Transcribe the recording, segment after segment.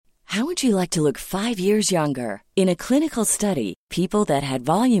How would you like to look 5 years younger? In a clinical study, people that had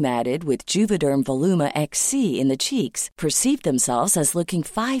volume added with Juvederm Voluma XC in the cheeks perceived themselves as looking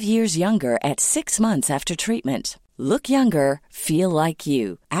 5 years younger at 6 months after treatment. Look younger, feel like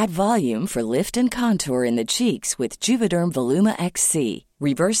you. Add volume for lift and contour in the cheeks with Juvederm Voluma XC.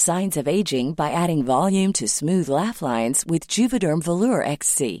 Reverse signs of aging by adding volume to smooth laugh lines with Juvederm Volure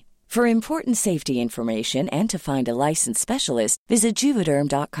XC. For important safety information and to find a licensed specialist, visit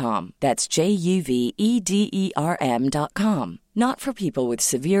Juvederm.com. That's JUVEDERM.com. Not for people with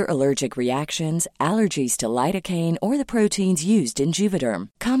severe allergic reactions, allergies to lidocaine, or the proteins used in Juvederm.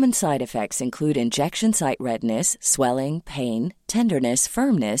 Common side effects include injection site redness, swelling, pain, tenderness,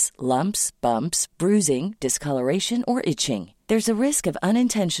 firmness, lumps, bumps, bruising, discoloration, or itching. There's a risk of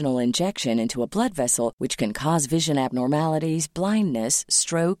unintentional injection into a blood vessel, which can cause vision abnormalities, blindness,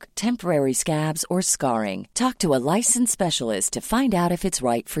 stroke, temporary scabs, or scarring. Talk to a licensed specialist to find out if it's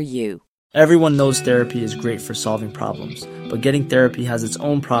right for you. Everyone knows therapy is great for solving problems, but getting therapy has its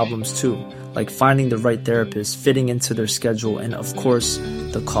own problems too, like finding the right therapist, fitting into their schedule, and of course,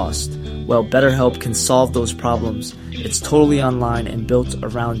 the cost. Well, BetterHelp can solve those problems. It's totally online and built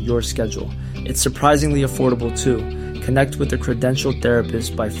around your schedule. It's surprisingly affordable too. Connect with a credentialed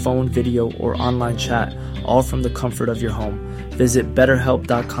therapist by phone, video, or online chat, all from the comfort of your home. Visit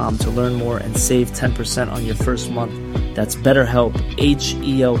BetterHelp.com to learn more and save 10% on your first month. That's BetterHelp,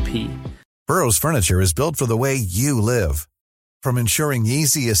 H-E-L-P. Burrow's furniture is built for the way you live. From ensuring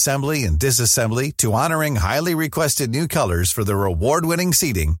easy assembly and disassembly to honoring highly requested new colors for their award-winning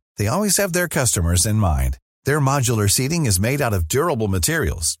seating, they always have their customers in mind. Their modular seating is made out of durable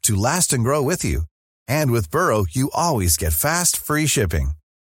materials to last and grow with you. And with Burrow, you always get fast, free shipping.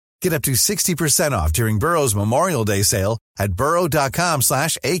 Get up to 60% off during Burrow's Memorial Day sale at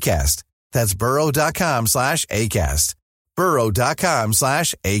burrow.com/ACAST. That's burrow.com/ACAST.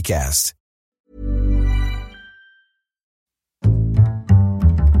 burrow.com/ACAST.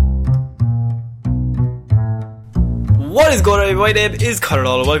 What is going on, everybody? My name is Conor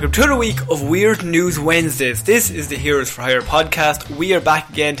All. Welcome to another week of Weird News Wednesdays. This is the Heroes for Hire podcast. We are back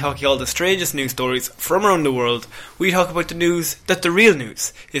again talking all the strangest news stories from around the world. We talk about the news that the real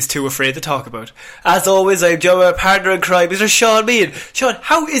news is too afraid to talk about. As always, I'm joined by my partner in crime, Mr. Sean Meehan. Sean,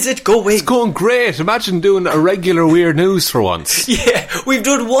 how is it going? It's going great. Imagine doing a regular weird news for once. Yeah, we've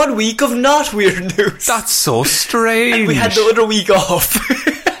done 1 week of not weird news. That's so strange. And we had the other week off.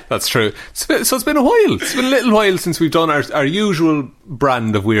 That's true. So it's been a while. It's been a little while since we've done our usual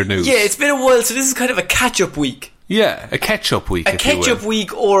brand of weird news. Yeah, it's been a while, so this is kind of a catch-up week. Yeah, a ketchup week, a ketchup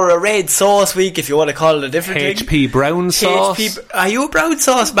week, or a red sauce week, if you want to call it a different thing. HP brown sauce. Are you a brown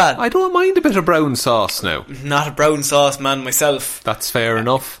sauce man? I don't mind a bit of brown sauce now. Not a brown sauce man myself. That's fair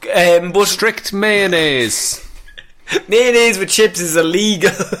enough. But strict mayonnaise. Mayonnaise with chips is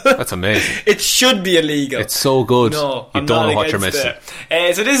illegal. That's amazing. It should be illegal. It's so good. No, you don't know what you're missing.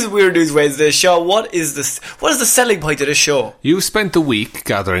 So this is Weird News Wednesday. Sean, what is the selling point of this show? You spent the week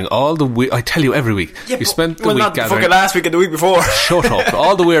gathering all the I tell you every week. Yeah, you spent the week not gathering. Fucking last week and the week before. Shut up.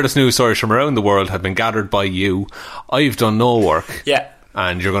 All the weirdest news stories from around the world have been gathered by you. I've done no work. Yeah.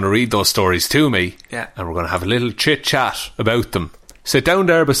 And you're going to read those stories to me. Yeah. And we're going to have a little chit chat about them. Sit down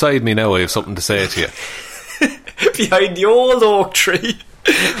there beside me now. I have something to say to you. Behind the old oak tree.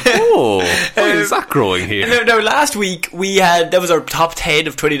 Oh, why is that growing here? Now, last week that was our top 10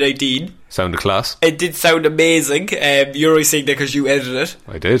 of 2019. Sounded class. It did sound amazing. You're always saying that because you edited it.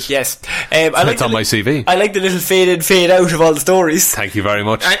 I did. Yes. It's on my CV. I like the little fade in, fade out of all the stories. Thank you very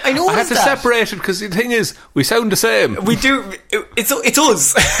much. I know. I had to separate it because the thing is, we sound the same. We do. It's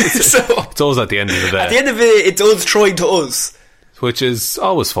us. So, it's us at the end of the day. At the end of it, it's us trying to us. Which is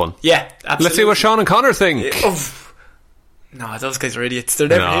always fun. Yeah, absolutely. Let's see what Sean and Connor think. No, those guys are idiots. They're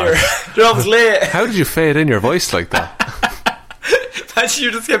never here. They're always late. How did you fade in your voice like that? Imagine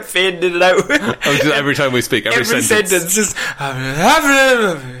you just kept fading in and out. Every time we speak, every sentence. Just.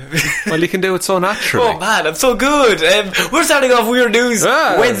 Well, you can do it so naturally. Oh man, I'm so good. We're starting off Weird News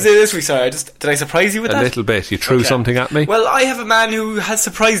Wednesday this week. Sorry, did I surprise you with that? A little bit. You threw something at me. Well, I have a man who has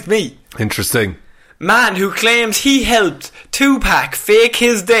surprised me. Interesting. Man who claims he helped Tupac fake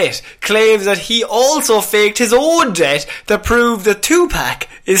his death claims that he also faked his own death to prove that Tupac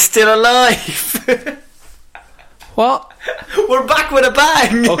is still alive. What? We're back with a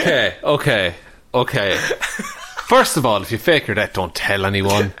bang. Okay. First of all, if you fake your death, don't tell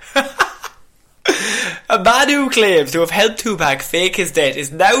anyone. A man who claims to have helped Tupac fake his death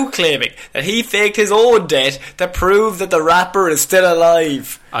is now claiming that he faked his own death to prove that the rapper is still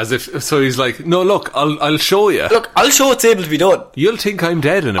alive. As if, so he's like, no, look, I'll show you. Look, I'll show it's able to be done. You'll think I'm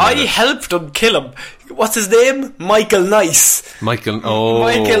dead in a I minute. helped him kill him. What's his name? Michael Nice. Michael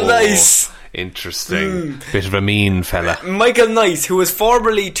Nice. Interesting. Bit of a mean fella. Michael Nice, who was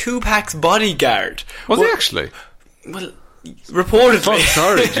formerly Tupac's bodyguard. Was he actually? Well, reportedly. Oh,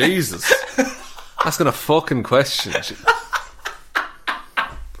 sorry, Jesus. Asking a fucking question. He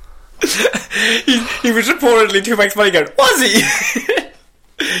was reportedly Tupac's bodyguard. Was he?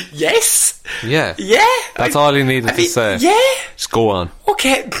 Yes. Yeah. Yeah. That's all he needed to say. Yeah. Just go on.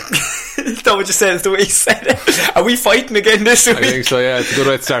 Okay. That what you said is the way he said it. Are we fighting again this week? I think so, yeah. It's a good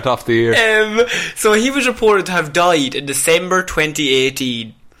way to start off the year. So he was reported to have died in December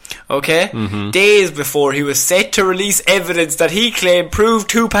 2018. Okay? Days before he was set to release evidence that he claimed proved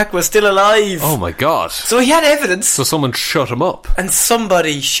Tupac was still alive. Oh my God. So he had evidence. So someone shut him up. And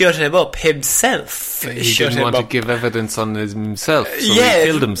somebody shut him up himself. He didn't want to give evidence on himself. So Yeah. he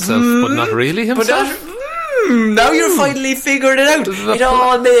killed himself, but not really himself. Now you're finally figuring it out. It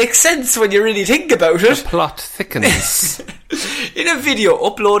all makes sense when you really think about it. Plot thickens. In a video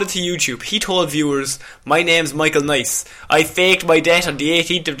uploaded to YouTube, he told viewers, "My name's Michael Nice. I faked my death on the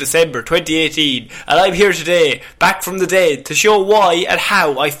 18th of December 2018, and I'm here today, back from the dead, to show why and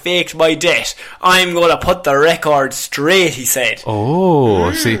how I faked my death. I'm gonna put the record straight," he said.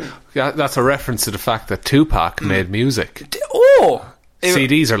 Oh, see, that's a reference to the fact that Tupac made music. Oh!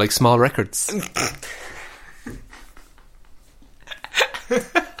 CDs are like small records.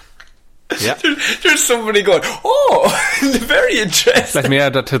 Yeah. There's somebody going, "Oh, very interesting." Let me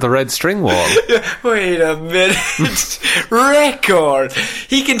add that to the red string wall. Wait a minute. Record.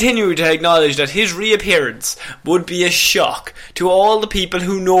 He continued to acknowledge that his reappearance would be a shock to all the people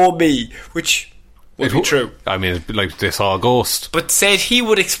who know me, which would be true. I mean, it's like they saw a ghost. But said he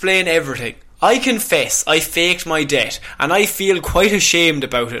would explain everything. "I confess I faked my death, and I feel quite ashamed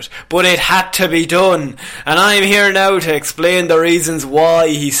about it, but it had to be done. And I'm here now to explain the reasons why,"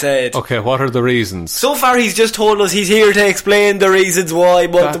 he said. Okay, what are the reasons? So far he's just told us he's here to explain the reasons why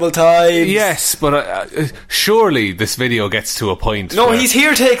multiple times. Yes, but surely this video gets to a point. No, he's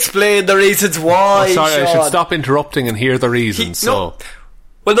here to explain the reasons why. Oh, sorry, Sean. I should stop interrupting and hear the reasons. No.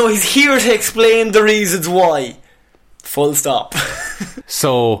 Well, no, he's here to explain the reasons why. Full stop.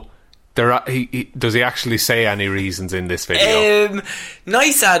 So... does he actually say any reasons in this video?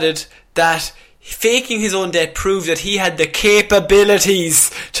 Nice added that faking his own death proved that he had the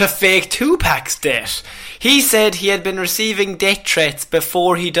capabilities to fake Tupac's death. He said he had been receiving death threats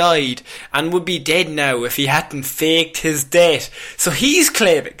before he died and would be dead now if he hadn't faked his death. So he's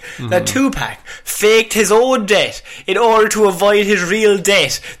claiming that Tupac faked his own death in order to avoid his real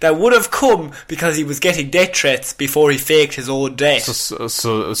death that would have come because he was getting death threats before he faked his own death.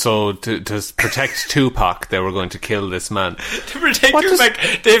 So to protect Tupac, they were going to kill this man. To protect Tupac,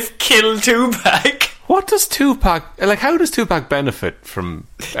 they've killed Tupac. What does Tupac... Like, how does Tupac benefit from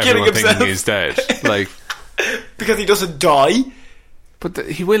everyone thinking he's dead? Like... Because he doesn't die. But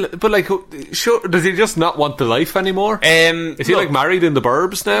he will... But, like, sure, does he just not want the life anymore? Is he, like, married in the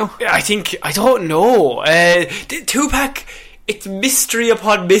burbs now? I don't know. Tupac... It's mystery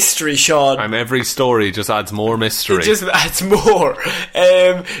upon mystery, Sean. And every story just adds more mystery. It just adds more.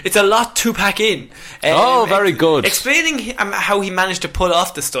 It's a lot to pack in. Very good. Explaining how he managed to pull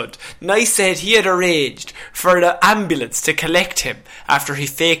off the stunt, Nice said he had arranged for the ambulance to collect him after he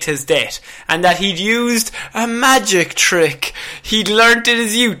faked his death, and that he'd used a magic trick he'd learnt in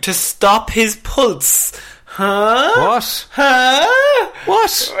his youth to stop his pulse. Huh? What? Huh?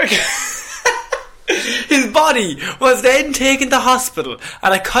 What? His body was then taken to hospital,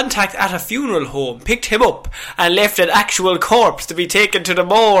 and a contact at a funeral home picked him up and left an actual corpse to be taken to the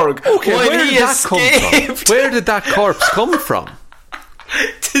morgue. Okay, when where he did that come from? Where did that corpse come from?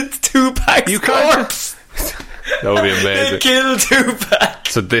 Tupac's corpse. That would be amazing. They killed Tupac.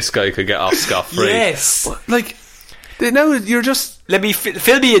 So this guy could get off scot-free. Yes. But, like, now you're just... Let me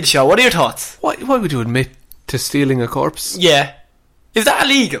fill me in, Shaw. What are your thoughts? Why would you admit to stealing a corpse? Yeah. Is that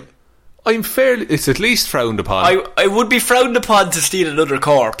illegal? It's at least frowned upon. I would be frowned upon to steal another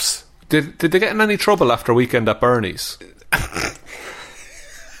corpse. Did they get in any trouble after Weekend at Bernie's?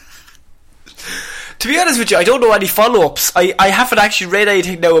 To be honest with you, I don't know any follow-ups. I haven't actually read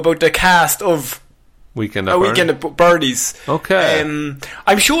anything now about the cast of Weekend at Bernie's. Okay.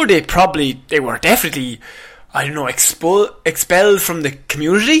 I'm sure they were definitely, I don't know, expelled from the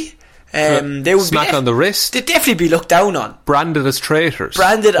community. They would smack on the wrist. They'd definitely be looked down on. Branded as traitors.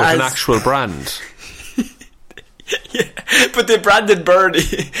 Branded with as an actual brand. Yeah, but they branded Bernie.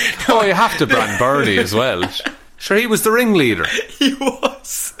 Oh, you have to brand Bernie as well. Sure, he was the ringleader. He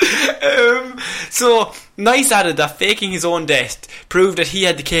was. So, Nice added that faking his own death proved that he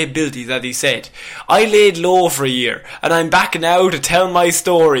had the capabilities, as he said. I laid low for a year, and I'm back now to tell my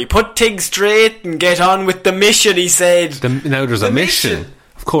story. Put things straight and get on with the mission, he said. Now there's a mission.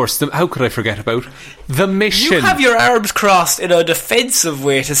 Of course, how could I forget about the mission? You have your arms crossed in a defensive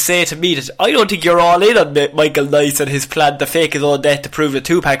way to say to me that I don't think you're all in on Michael Nice and his plan to fake his own death to prove that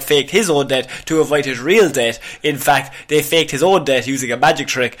Tupac faked his own death to avoid his real death. In fact, they faked his own death using a magic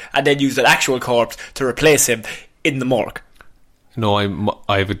trick and then used an actual corpse to replace him in the morgue. No,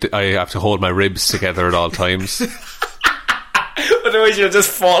 I have to hold my ribs together at all times. Otherwise you'll just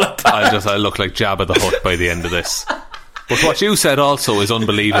fall apart. I look like Jabba the Hutt by the end of this. But what you said also is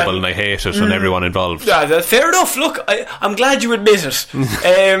unbelievable, and I hate it, and everyone involved. Yeah, fair enough. Look, I'm glad you admit it.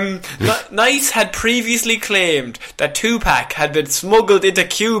 Nice had previously claimed that Tupac had been smuggled into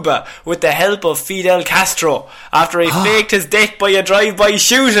Cuba with the help of Fidel Castro after he faked his death by a drive-by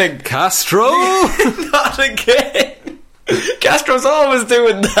shooting. Castro? Not again. Castro's always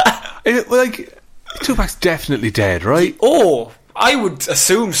doing that. Tupac's definitely dead, right? Oh, I would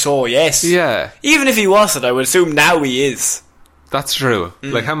assume so, yes. Yeah. Even if he wasn't, I would assume now he is. That's true.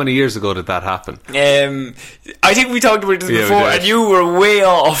 Like, how many years ago did that happen? I think we talked about this before, and you were way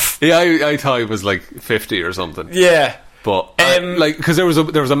off. Yeah, I thought he was like 50 or something. Yeah. But because there was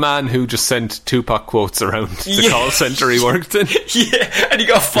a man who just sent Tupac quotes around the call centre he worked in. Yeah, and he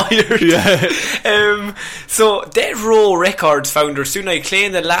got fired. Yeah. So Death Row Records founder Sunai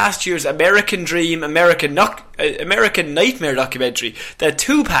claimed that last year's American Dream, American Nightmare documentary that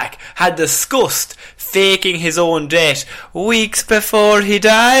Tupac had discussed faking his own death weeks before he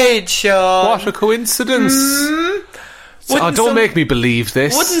died. Sean, what a coincidence! Don't make me believe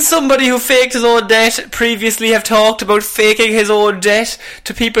this. Wouldn't somebody who faked his own death previously have talked about faking his own death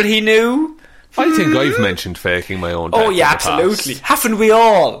to people he knew? I think I've mentioned faking my own death. Oh yeah, absolutely. Haven't we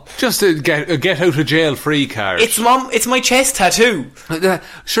all? Just to get out of jail free card. It's my chest tattoo.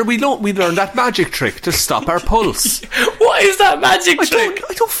 Sure, we learned that magic trick to stop our pulse. What is that magic trick?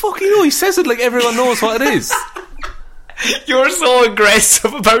 I don't fucking know. He says it like everyone knows what it is. You're so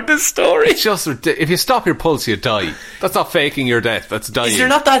aggressive about this story. It's just if you stop your pulse, you die. That's not faking your death. That's dying. Is there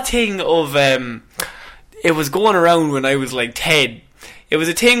not that thing of it was going around when I was like 10. It was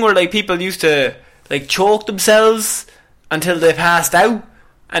a thing where like people used to like choke themselves until they passed out,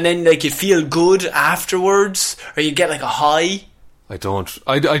 and then like you'd feel good afterwards, or you'd get like a high. I don't.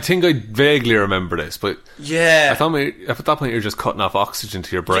 I think I vaguely remember this, but yeah, at that point you're just cutting off oxygen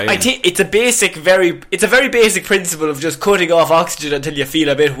to your brain. I think it's a very basic principle of just cutting off oxygen until you feel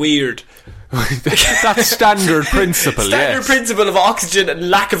a bit weird. That's standard principle. Standard principle of oxygen and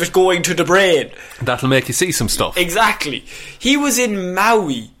lack of it going to the brain. That'll make you see some stuff. Exactly. He was in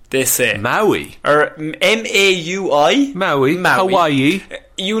Maui, they say. Maui? Or M-A-U-I? Maui. Hawaii.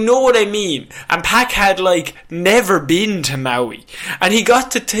 You know what I mean. And Pac had like never been to Maui, and he got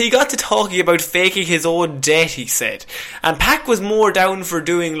to talking about faking his own death, he said. And Pac was more down for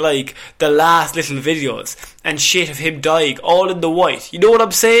doing like the last little videos and shit of him dying all in the white. You know what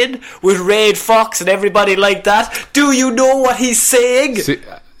I'm saying? With Red Fox and everybody like that. Do you know what he's saying?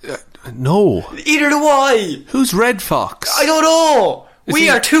 No. Either do I. Who's Red Fox? I don't know. We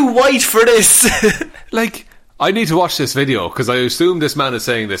are too white for this. Like, I need to watch this video because I assume this man is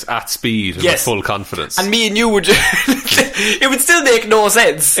saying this at speed and with full confidence. And me and you would it would still make no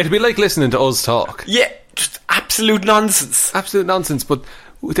sense. It'd be like listening to us talk. Yeah, just absolute nonsense. Absolute nonsense, but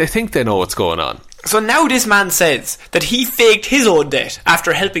they think they know what's going on. So now this man says that he faked his own death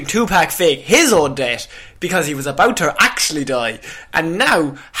after helping Tupac fake his own death because he was about to actually die. And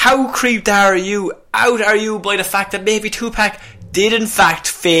now, how creeped are you by the fact that maybe Tupac did in fact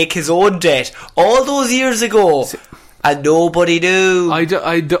fake his own death all those years ago, and nobody knew? I don't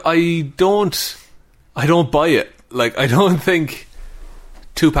buy it. Like, I don't think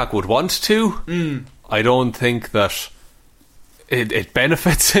Tupac would want to. I don't think that it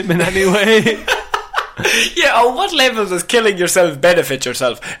benefits him in any way. Yeah, on what level does killing yourself benefit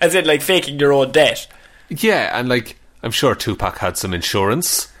yourself? As in, like, faking your own death? Yeah, and like, I'm sure Tupac had some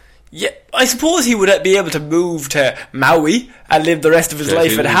insurance. Yeah, I suppose he would be able to move to Maui and live the rest of his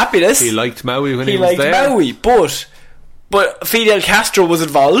life in happiness. He liked Maui when he was there. He liked Maui, but Fidel Castro was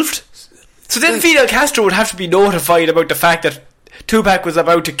involved. So then Fidel Castro would have to be notified about the fact that Tupac was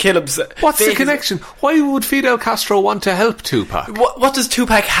about to kill himself. What's the connection? Why would Fidel Castro want to help Tupac? What does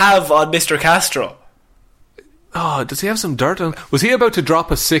Tupac have on Mr. Castro? Oh, does he have some dirt on? Was he about to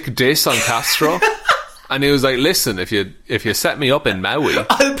drop a sick diss on Castro? And he was like, listen, if you set me up in Maui,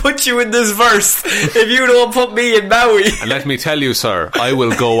 I'll put you in this verse if you don't put me in Maui. and let me tell you, sir, I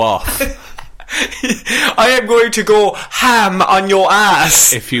will go off. I am going to go ham on your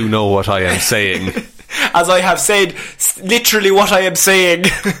ass. If you know what I am saying. As I have said, literally what I am saying.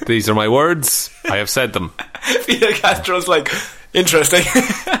 These are my words. I have said them. Fidel Castro's like, interesting.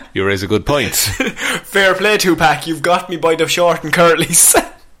 You raise a good point. Fair play, Tupac. You've got me by the short and curlies.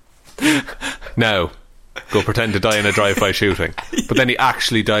 Now, go pretend to die in a drive-by shooting. But then he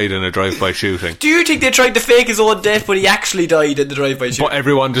actually died in a drive-by shooting. Do you think they tried to fake his own death, but he actually died in the drive-by shooting? But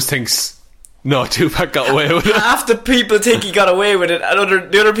everyone just thinks, no, Tupac got away with it. Half the people think he got away with it,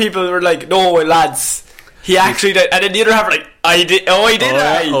 and the other people were like, no, lads, he actually did. And then the other half were like, I did. Oh, he did.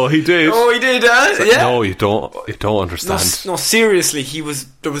 Oh, he did. Oh, he did. Like, yeah. No, you don't understand. No, seriously,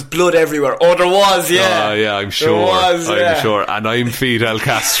 there was blood everywhere. Oh, there was. Yeah. Yeah, I'm sure. I'm sure. And I'm Fidel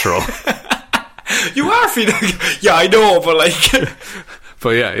Castro. You are Fidel. Yeah, I know, but like. But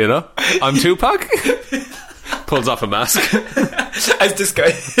yeah, you know, I'm Tupac. Pulls off a mask. As this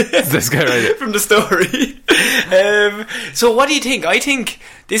guy. This guy right here. From the story. So what do you think? I think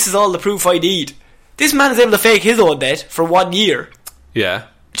this is all the proof I need. This man is able to fake his own death for 1 year. Yeah.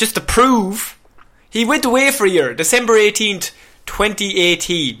 Just to prove. He went away for a year. December 18th,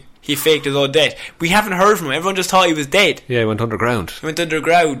 2018. He faked his own death. We haven't heard from him. Everyone just thought he was dead. Yeah, he went underground. He went to Dug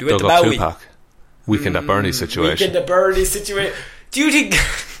up Maui. Tupac. Weekend at Bernie's situation. Weekend at Bernie's situation. Do you think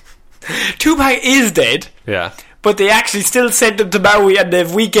Tupac is dead? Yeah. But they actually still sent him to Maui and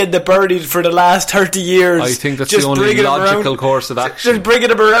they've weekend at Bernie's for the last 30 years. I think that's the only logical course of action. Just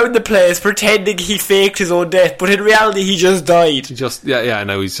bringing him around the place, pretending he faked his own death, but in reality he just died. I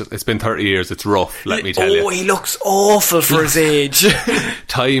know. It's been 30 years. It's rough, let me tell you. Oh, he looks awful for his age.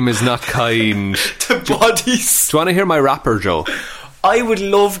 Time is not kind. To bodies. Do you want to hear my rapper joke? I would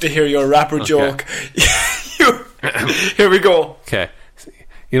love to hear your rapper joke. Here we go. Okay.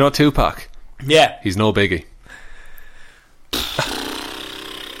 You know Tupac? Yeah. He's no biggie.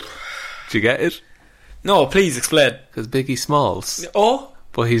 Do you get it? No, please explain. Because Biggie Smalls. Oh?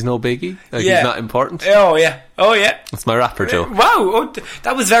 But he's no biggie? Like, he's not important? Oh, yeah. That's my rapper joke. Wow. Oh,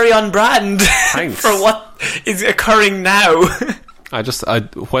 that was very on brand. Thanks. For what is occurring now.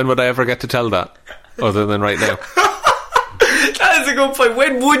 When would I ever get to tell that? Other than right now. That is a good point.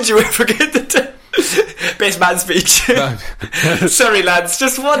 When would you ever get to tell? Best man speech. Sorry lads,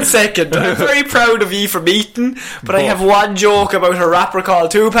 just 1 second. I'm very proud of you for meeting, but I have one joke about a rapper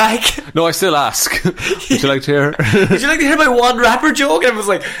called Tupac. No, I still ask. Would you like to hear? Would you like to hear my one rapper joke? And I was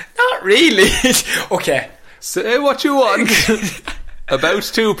like, not really. Okay. Say what you want about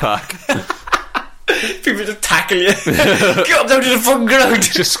Tupac. People just tackle you. Get up down to the fucking ground.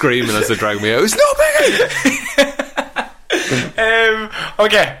 Just screaming as they drag me out. It's no biggie.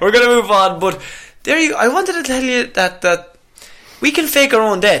 Okay, we're going to move on, but I wanted to tell you that we can fake our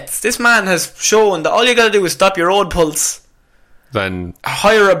own deaths. This man has shown that all you got to do is stop your own pulse, then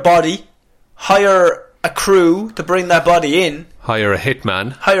hire a body, hire a crew to bring that body in, hire a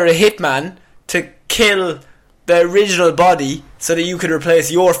hitman to kill the original body so that you can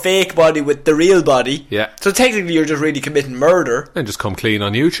replace your fake body with the real body. Yeah. So technically you're just really committing murder. And just come clean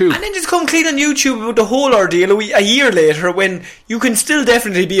on YouTube. And then just come clean on YouTube with the whole ordeal a year later when you can still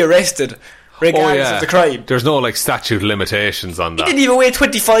definitely be arrested regardless of the crime. There's no statute of limitations on that. He didn't even wait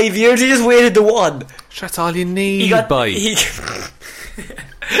 25 years, he just waited the one. That's all you need,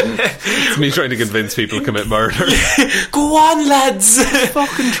 It's me trying to convince people to commit murder. Go on, lads.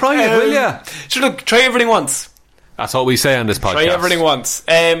 Fucking try it, will ya? So look, try everything once. That's what we say on this podcast. Try everything once.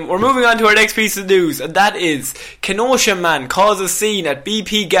 We're moving on to our next piece of news, and that is Kenosha man causes scene at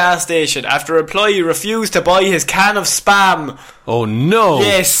BP gas station after employee refused to buy his can of Spam. Oh no!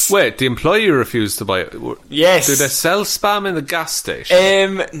 Yes. Wait, the employee refused to buy it? Yes. Did they sell Spam in the gas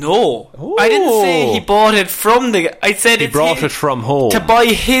station? No. Oh. I didn't say he bought it from I said he brought it from home to buy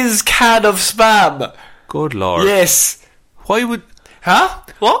his can of Spam. Good lord. Yes. Why would... Huh?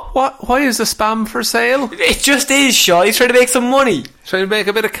 What? Why is the Spam for sale? It just is, Shaw. He's trying to make some money. Trying to make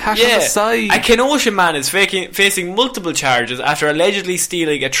a bit of cash on the side. A Kenosha man is facing multiple charges after allegedly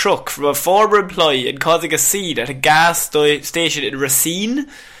stealing a truck from a former employee and causing a scene at a gas station in Racine.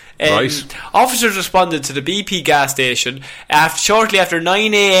 Right. Officers responded to the BP gas station shortly after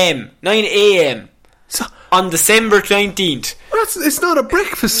 9 a.m. So, on December 19th. It's not a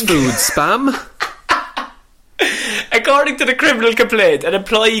breakfast food, Spam. According to the criminal complaint, an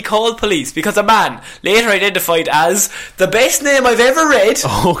employee called police because a man, later identified as the best name I've ever read,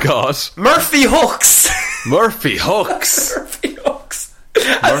 oh god, Murphy Hooks. Murphy Hooks. Murphy Hooks.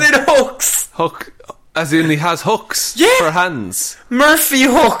 As in hooks. Hook. As in he has hooks for hands. Murphy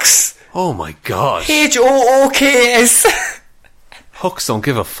Hooks Oh my god. Hooks. Hooks don't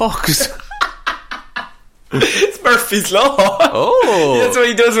give a fuck. It's Murphy's Law. Oh. That's what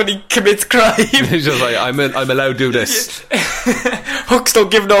he does when he commits crime. He's just like, I'm allowed to do this. Hooks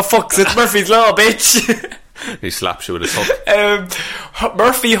don't give no fucks. It's Murphy's Law, bitch. He slaps you with his hook.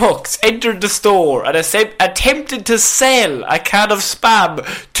 Murphy Hooks entered the store and attempted to sell a can of Spam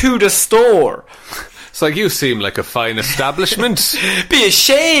to the store. It's like, you seem like a fine establishment. Be a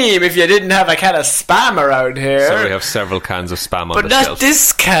shame if you didn't have a can of Spam around here. So we have several cans of Spam on but the not shelf.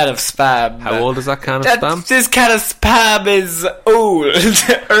 this can of Spam. How old is that can of Spam? This can of Spam is old,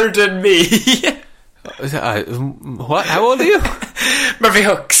 older than me. What? How old are you? Murphy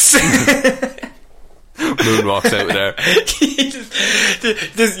Hooks. Moon walks out there.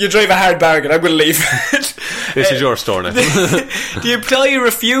 You drive a hard bargain. I'm going to leave. This is your store now. The employee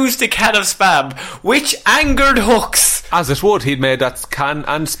refused the can of Spam, which angered Hooks. As it would, he'd made that can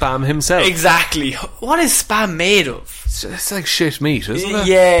and Spam himself. Exactly. What is Spam made of? It's like shit meat, isn't it?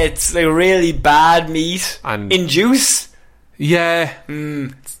 Yeah, it's like really bad meat. And in juice? Yeah.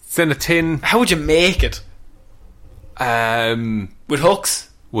 It's in a tin. How would you make it? With hooks?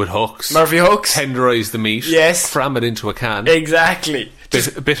 With hooks. Murphy Hooks? Tenderise the meat. Yes. Cram it into a can. Exactly.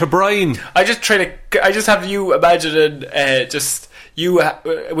 A bit of brine. I just have you imagining just you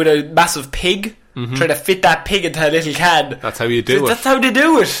with a massive pig, trying to fit that pig into a little can. That's how you do it. That's how they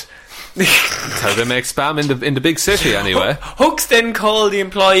do it. That's how they make Spam in the big city, anyway. Hooks then called the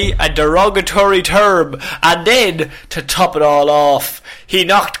employee a derogatory term, and then, to top it all off, he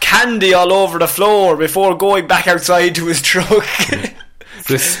knocked candy all over the floor before going back outside to his truck.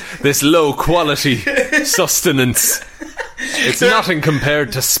 This low quality sustenance. It's nothing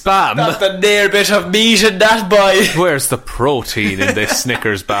compared to Spam. Not the near bit of meat in that, boy. Where's the protein in this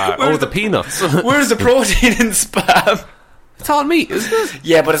Snickers bar? The peanuts. Where's the protein in Spam? It's all meat, isn't it?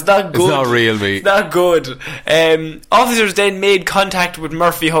 Yeah, but it's not good. It's not real meat. It's not good. Officers then made contact with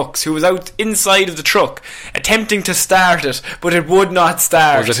Murphy Hooks, who was out inside of the truck, attempting to start it, but it would not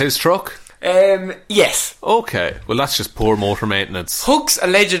start. Was it his truck? Yes. Okay, well that's just poor motor maintenance. Hooks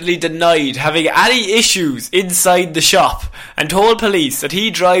allegedly denied having any issues inside the shop and told police that he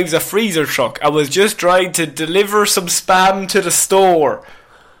drives a freezer truck and was just trying to deliver some Spam to the store.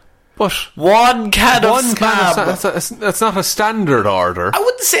 But one can of Spam. That's not a standard order. I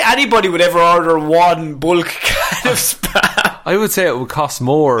wouldn't say anybody would ever order one bulk can of Spam. I would say it would cost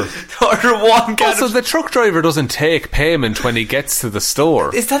more. Order one can also, the truck driver doesn't take payment when he gets to the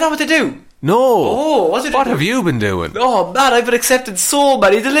store. Is that not what they do? No. Oh, what have you been doing? Oh man, I've been accepting so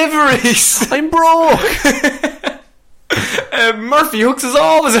many deliveries. I'm broke. Murphy Hooks is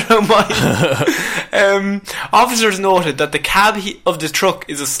always around mine. Officers noted that the cab of the truck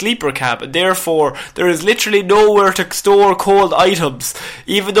is a sleeper cab, and therefore there is literally nowhere to store cold items,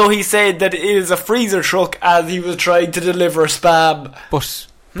 even though he said that it is a freezer truck as he was trying to deliver Spam.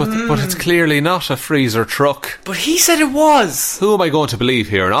 But it's clearly not a freezer truck. But he said it was. Who am I going to believe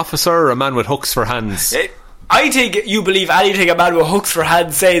here? An officer or a man with hooks for hands? I think you believe anything a man with hooks for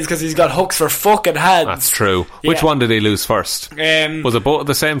hands says because he's got hooks for fucking hands. That's true. Yeah. Which one did he lose first? Was it both at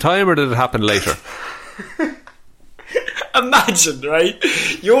the same time or did it happen later? Imagine, right?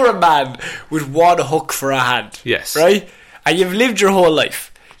 You're a man with one hook for a hand. Yes. Right? And you've lived your whole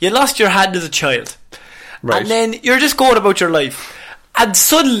life. You lost your hand as a child. Right. And then you're just going about your life. And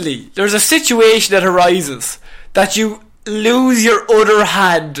suddenly, there's a situation that arises that you lose your other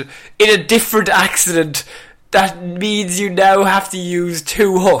hand in a different accident that means you now have to use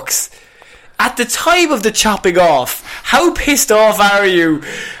two hooks. At the time of the chopping off, how pissed off are you?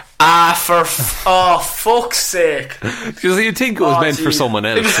 Fuck's sake. Because you'd think it was meant for someone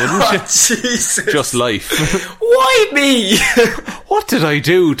else, wouldn't you? Jesus. Just life. Why me? What did I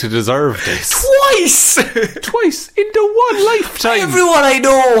do to deserve this? Twice in the one lifetime. Everyone I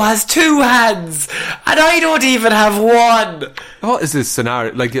know has two hands, and I don't even have one. What is this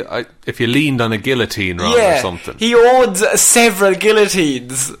scenario? Like, if you leaned on a guillotine rod or something. He owns several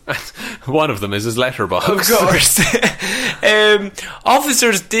guillotines. One of them is his letterbox. Of course.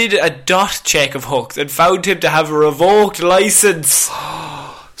 Officers did a dot check of Hooks and found him to have a revoked licence.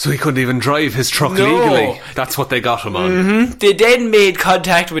 So he couldn't even drive his truck legally. That's what they got him on. Mm-hmm. They then made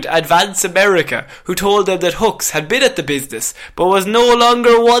contact with Advance America, who told them that Hooks had been at the business, but was no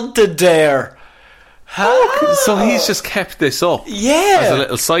longer wanted there. So he's just kept this up. Yeah. As a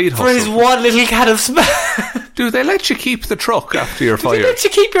little side hustle. For his one little can of Spam. Do they let you keep the truck after you're fired? Do they let you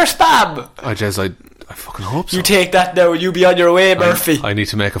keep your Spam? I fucking hope so. You take that now and you be on your way, Murphy. I need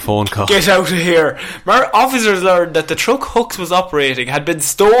to make a phone call. Get out of here. Officers learned that the truck Hooks was operating had been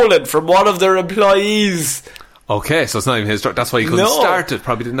stolen from one of their employees. Okay, so it's not even his truck. That's why he couldn't start it.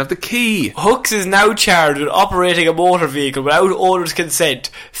 Probably didn't have the key. Hooks is now charged with operating a motor vehicle without owner's consent,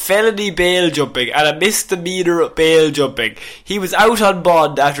 felony bail jumping, and a misdemeanor bail jumping. He was out on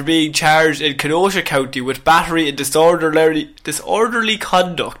bond after being charged in Kenosha County with battery and disorderly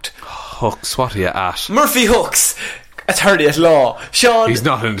conduct. Hooks, what are you at? Murphy Hooks, attorney at law. Sean, he's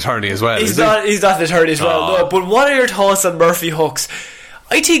not an attorney as well. He's not an attorney as well. No. But what are your thoughts on Murphy Hooks?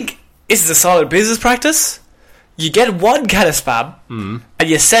 I think this is a solid business practice. You get one can of spam and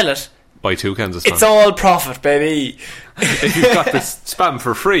you sell it. Buy 2 cans of spam. It's all profit, baby. If you've got this spam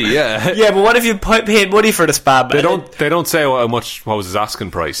for free, yeah. Yeah, but what if you paid money for the spam? They don't say what was his asking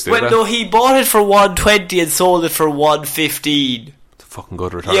price, do they? No, he bought it for $120 and sold it for $115. It's a fucking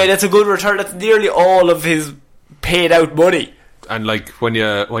good return. Yeah, that's a good return. That's nearly all of his paid out money. And like when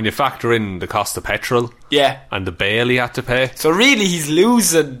you factor in the cost of petrol, and the bail he had to pay, so really he's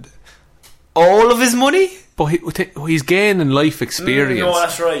losing all of his money. But he's gaining life experience. No,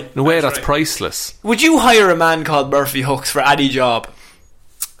 that's right. In a way that's priceless. Would you hire a man called Murphy Hooks for any job?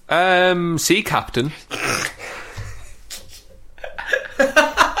 Sea captain.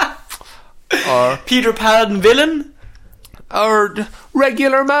 Or Peter Pan villain? Or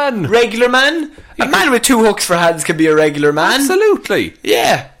regular man. Regular man? A man with 2 hooks for hands can be a regular man. Absolutely.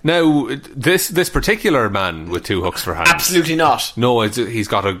 Yeah. Now, this particular man with 2 hooks for hands. Absolutely not. No, he's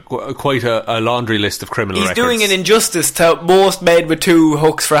got quite a laundry list of criminal records. He's doing an injustice to most men with 2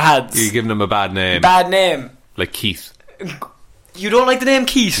 hooks for hands. You're giving him a bad name. Bad name. Like Keith. You don't like the name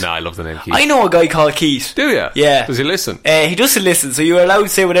Keith? No, I love the name Keith. I know a guy called Keith. Do you? Yeah. Does he listen? He doesn't listen, so you're allowed to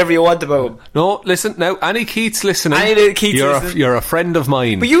say whatever you want about him. No, listen, now, any Keiths listening, you're a friend of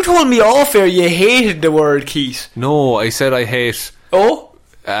mine. But you told me off air you hated the word Keith. No, I said I hate... Oh?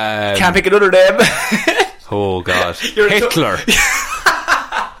 Can't pick another name. Oh, God. Hitler.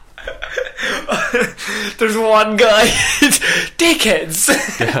 There's one guy. Dickheads.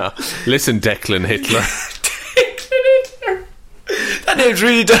 Yeah. Listen, Declan Hitler. That name's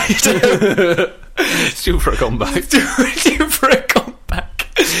really died down. It's due for a comeback. Due for a comeback.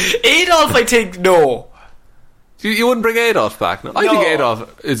 Adolf, I think, no. You wouldn't bring Adolf back? No. I think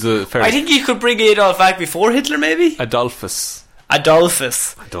Adolf is a fair... I think you could bring Adolf back before Hitler, maybe? Adolphus. I don't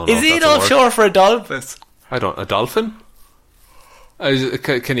know. Is Adolf short for Adolphus? I don't... A dolphin?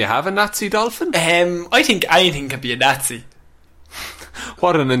 Can you have a Nazi dolphin? I think anything can be a Nazi.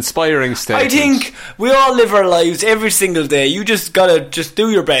 What an inspiring statement. I think we all live our lives every single day. You just gotta do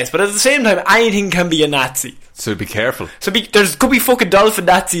your best. But at the same time, anything can be a Nazi. So be careful. So could be fucking dolphin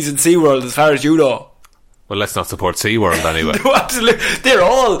Nazis in SeaWorld as far as you know. Well, let's not support SeaWorld anyway. No, absolutely. They're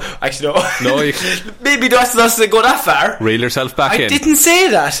all... Actually, no. Maybe that's not to go that far. Reel yourself back in. I didn't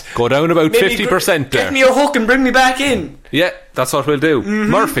say that. Go down about 50% there. Get me a hook and bring me back in. Yeah, that's what we'll do.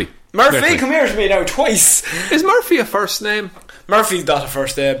 Murphy, come here to me now twice. Is Murphy a first name? Murphy's not a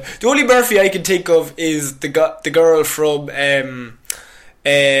first name. The only Murphy I can think of is the girl from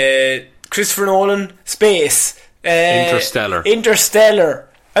Christopher Nolan, Space. Interstellar.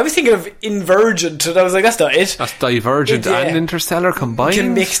 I was thinking of Invergent, and I was like, that's not it. That's Divergent and Interstellar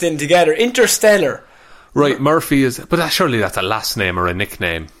combined? Mixed in together. Interstellar. Right, Murphy is... But surely that's a last name or a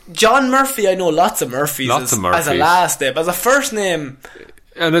nickname. John Murphy, I know lots of Murphys. As a last name. As a first name...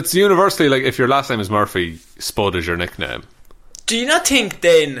 And it's universally, like, if your last name is Murphy, Spud is your nickname. Do you not think,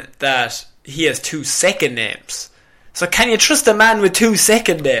 then, that he has 2 second names? So can you trust a man with 2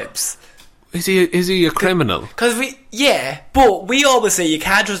 second names? Is he a criminal? But we always say you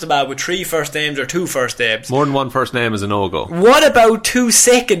can't trust a man with 3 first names or 2 first names. More than 1 first name is a no-go. What about 2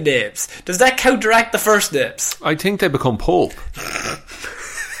 second names? Does that counteract the first names? I think they become Pope.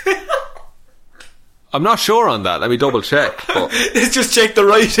 I'm not sure on that. Let me double check. Let's just check the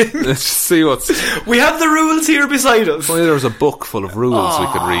writing. Let's see what's... We have the rules here beside us. Well, there's a book full of rules we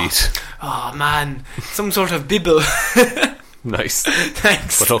could read. Oh man, some sort of Bible. Nice.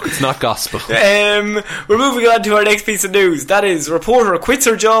 Thanks. But look, it's not gospel. We're moving on to our next piece of news. That is, reporter quits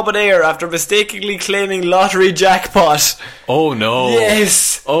her job on air after mistakenly claiming lottery jackpot. Oh no.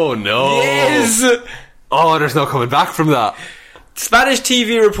 Yes. Oh no. Yes. Oh, there's no coming back from that. Spanish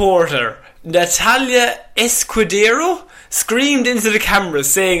TV reporter Natalia Escudero screamed into the camera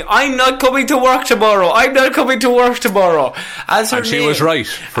saying, "I'm not coming to work tomorrow. I'm not coming to work tomorrow." And she was right,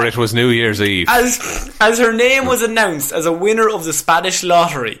 for it was New Year's Eve. As her name was announced as a winner of the Spanish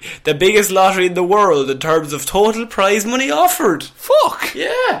lottery, the biggest lottery in the world in terms of total prize money offered. Fuck!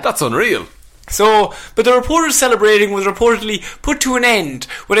 Yeah. That's unreal. But the reporter's celebrating was reportedly put to an end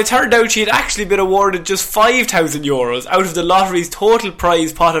when it turned out she had actually been awarded just €5,000 out of the lottery's total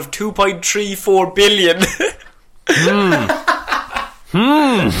prize pot of $2.34 billion.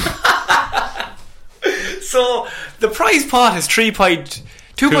 So the prize pot is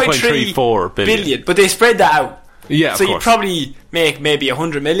 2.34 billion, but they spread that out. Yeah, so of you course. probably make maybe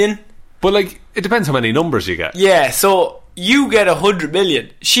 100 million. But like, it depends how many numbers you get. Yeah, so you get 100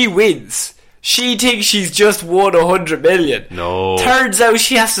 million. She wins. She thinks she's just won 100 million. No. Turns out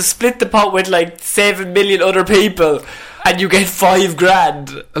she has to split the pot with like 7 million other people, and you get 5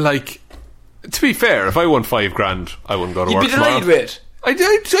 grand. Like, to be fair, if I won 5 grand, I wouldn't go to work You'd be delighted tomorrow. with it.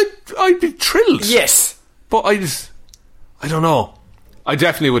 I'd be thrilled. Yes. But I don't know. I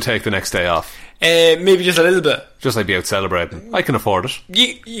definitely would take the next day off. Maybe just a little bit. Just like be out celebrating. I can afford it.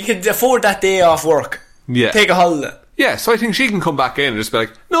 You can afford that day off work. Yeah. Take a holiday. Yeah, so I think she can come back in and just be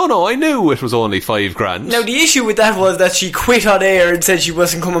like, no, I knew it was only 5 grand. Now the issue with that was that she quit on air and said she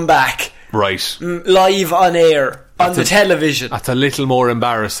wasn't coming back. Right. Live on air, on the television. That's a little more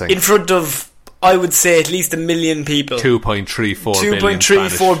embarrassing. In front of, I would say, at least 1 million people.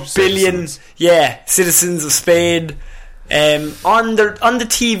 2.34 billion citizens of Spain. On the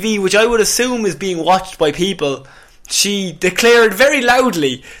TV, which I would assume is being watched by people, she declared very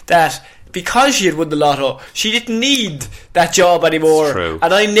loudly that because she had won the lotto, she didn't need that job anymore. True.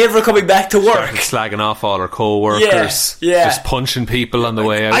 And I'm never coming back to work. Slagging off all her co-workers. Yeah. Just punching people on the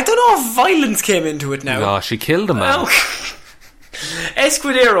way out. I don't know if violence came into it now. No, she killed a man.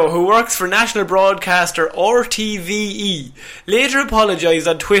 Escudero, who works for national broadcaster RTVE, later apologised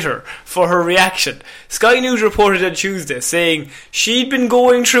on Twitter for her reaction. Sky News reported on Tuesday, saying she'd been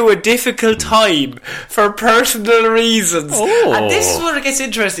going through a difficult time for personal reasons. Oh. And this is where it gets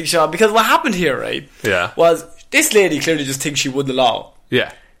interesting, Sean, because what happened here, right, was this lady clearly just thinks she won the law.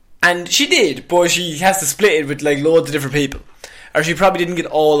 Yeah. And she did, but she has to split it with like loads of different people. Or she probably didn't get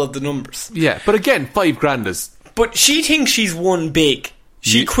all of the numbers. Yeah, but again, 5 grand is... But she thinks she's won big.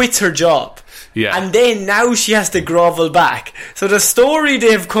 She quits her job. Yeah. And then now she has to grovel back. So the story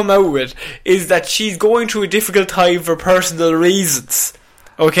they've come out with is that she's going through a difficult time for personal reasons.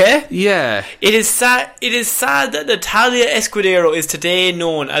 Okay? Yeah. It is sad that Natalia Escudero is today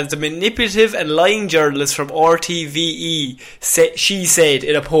known as the manipulative and lying journalist from RTVE, she said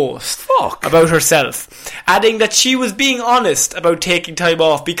in a post about herself, adding that she was being honest about taking time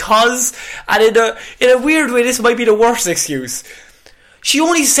off because, and in a weird way this might be the worst excuse, she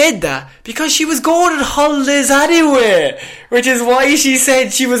only said that because she was going on holidays anyway, which is why she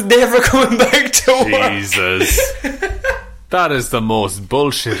said she was never coming back to work. Jesus. That is the most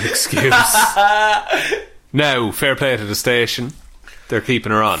bullshit excuse. Now, fair play to the station. They're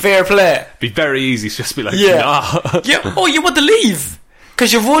keeping her on. Fair play. Be very easy to just be like, yeah. nah. Yeah. Oh, you want to leave?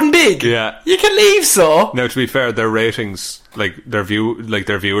 Because you've won big. Yeah. You can leave, so. Now, to be fair, their ratings, their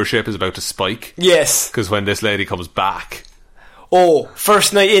viewership is about to spike. Yes. Because when this lady comes back... Oh,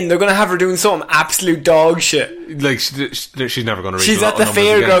 first night in, they're going to have her doing some absolute dog shit. Like, she's never going to reach She's at the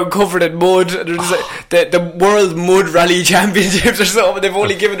fairground covered in mud. There's like the World Mud Rally Championships or something. They've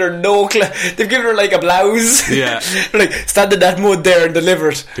only given her they've given her like a blouse. Yeah. Like, stand in that mud there and deliver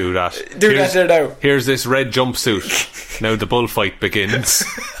it. Do that. Do that there now. Here's this red jumpsuit. Now the bullfight begins.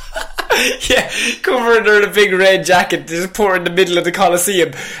 Yeah, covered her in a big red jacket, just put her in the middle of the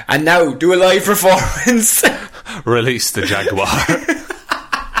Coliseum, and now do a live performance. Release the Jaguar.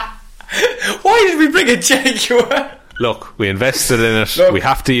 Why did we bring a Jaguar? Look, we invested in it. We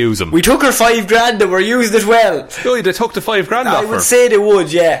have to use them. We took her 5 grand and we're using it well. No, they took the 5 grand off her. I would say they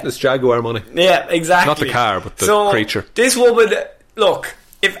would, yeah. This Jaguar money. Yeah, exactly. Not the car, but the creature. This woman, look,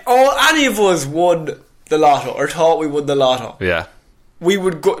 if any of us won the lotto or thought we won the lotto, yeah, we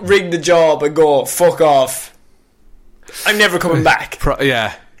would ring the job and go, fuck off. I'm never coming back.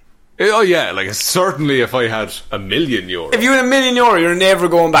 Yeah. Oh yeah, like certainly if I had €1 million. If you had €1 million, you're never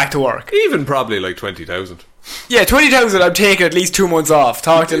going back to work. Even probably like 20,000. Yeah, 20,000 I'm taking at least 2 months off.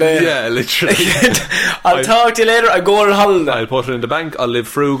 Talk to you later. Yeah, literally. I'll talk to you later. I'm going on holiday. I'll put it in the bank. I'll live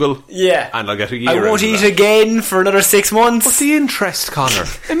frugal. Yeah. And I'll get a year. I won't eat again for another 6 months. What's the interest, Connor?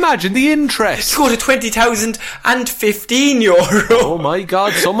 Imagine the interest. Go to 20,000 and €15. Oh my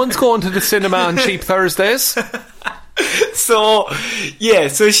god, someone's going to the cinema on cheap Thursdays. So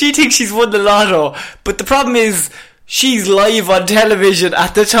she thinks she's won the lotto, but the problem is she's live on television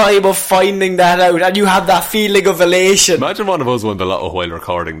at the time of finding that out, and you have that feeling of elation. Imagine one of us won the lotto while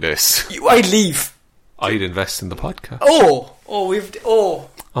recording this. I'd leave. I'd invest in the podcast. Oh yeah,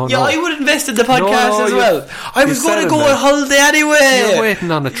 no. I would invest in the podcast as well. I was going to go on holiday anyway. You're waiting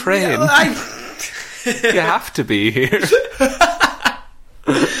on a train. You have to be here.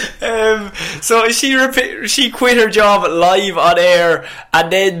 So she quit her job live on air,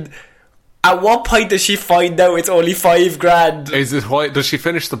 and then At what point does she find out it's only $5,000? Is it why? Does she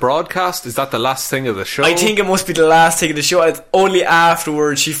finish the broadcast? Is that the last thing of the show? I think it must be the last thing of the show. And it's only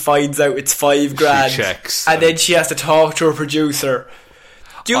afterwards she finds out it's $5,000. She checks. And then she has to talk to her producer.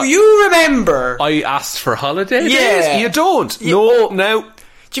 Do you remember? I asked for holiday Yeah. days? You don't. You- No.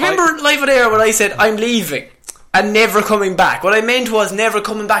 Do you remember Live on Air when I said, I'm leaving and never coming back? What I meant was never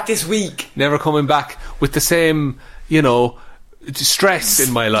coming back this week. Never coming back with the same, stress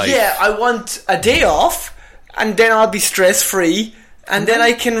in my life. Yeah, I want a day off and then I'll be stress free and then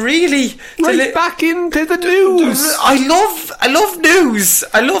I can really Back into the news. I love news.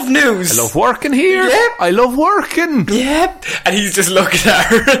 I love news. I love working here. Yeah. I love working. Yeah. And he's just looking at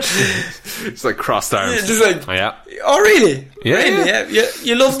her. It's like crossed arms. Yeah, just like, oh, yeah. Oh really? Yeah. Really? Yeah.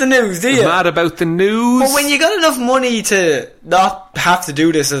 You love the news, do you? Mad about the news. But when you got enough money to not have to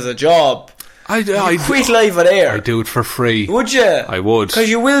do this as a job, I quit Live on Air. I do it for free. Would you? I would. Because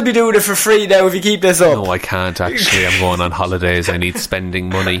you will be doing it for free now if you keep this up. No, I can't actually. I'm going on holidays. I need spending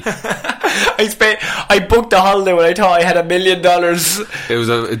money. I booked a holiday when I thought I had $1 million. It was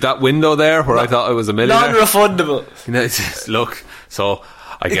that window there where I thought it was $1 million. Non-refundable. Look, so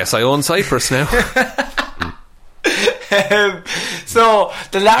I guess I own Cyprus now. So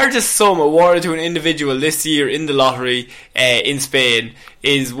the largest sum awarded to an individual this year in the lottery in Spain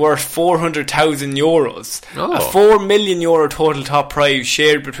is worth €400,000. Oh. A €4 million total top prize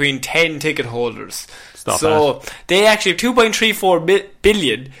shared between 10 ticket holders. So they actually have 2.34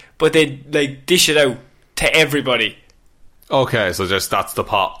 billion, but they dish it out to everybody. Okay, so just that's the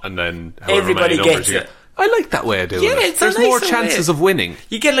pot, and then however Everybody many numbers gets you it. get. I like that way of doing Yeah, it. it's a There's nicer more chances way. of winning.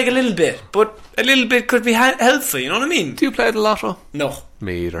 You get a little bit, but a little bit could be helpful. You know what I mean? Do you play the lotto? No.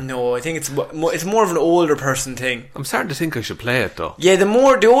 Me either. No, I think it's more of an older person thing. I'm starting to think I should play it though. Yeah, the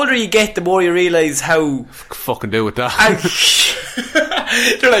older you get, the more you realise how. Fucking do with that.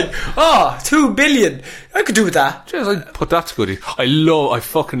 They're like, $2 billion. I could do with that. Jeez, I'd put that to good use. I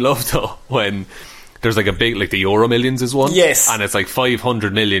fucking love though when there's like a big, like the Euro Millions is one. Yes. And it's like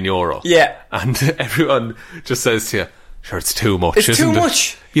 500 million euro. Yeah. And everyone just says to you, sure, it's too much, It's isn't too it?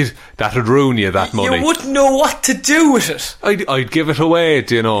 much. That'd ruin you, that money. You wouldn't know what to do with it. I'd give it away,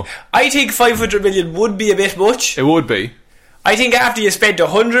 do you know? I think 500 million would be a bit much. It would be. I think after you spent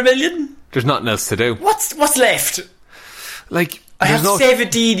 100 million, There's nothing else to do. what's left? Like, I have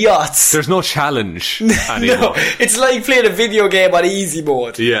 17 yachts. There's no challenge anymore. No, it's like playing a video game on easy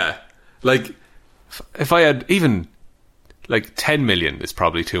mode. Yeah. Like, if I had even, 10 million is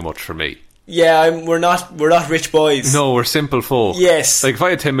probably too much for me. Yeah, we're not rich boys. No, we're simple folk. Yes. Like, if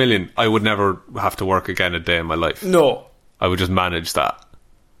I had 10 million, I would never have to work again a day in my life. No. I would just manage that.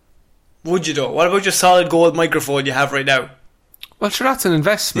 Would you though? What about your solid gold microphone you have right now? Well, sure, that's an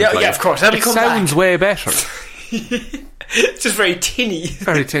investment. Yeah, of course. That'll it come sounds back. way better. It's just very tinny.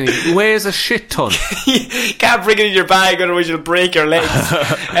 Very tinny. It weighs a shit ton. Can't bring it in your bag, otherwise you'll break your legs.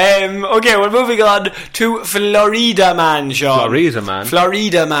 Okay, we're moving on to Florida Man, Sean.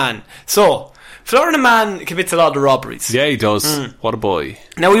 Florida Man. So, Florida Man commits a lot of robberies. Yeah, he does. What a boy.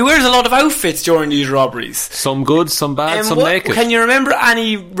 Now, he wears a lot of outfits during these robberies. Some good, some bad, some naked. Can you remember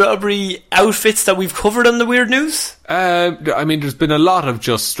any robbery outfits that we've covered on the Weird News? I mean, there's been a lot of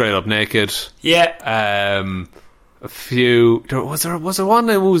just straight up naked. Yeah. A few. Was there one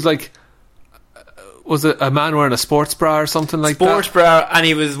that was like? Was it a man wearing a sports bra or something like that? Sports bra, and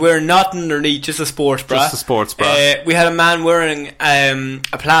he was wearing nothing underneath, just a sports bra. Just a sports bra. We had a man wearing a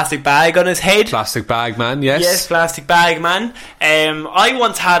plastic bag on his head. Plastic bag man, yes. Yes, plastic bag man. I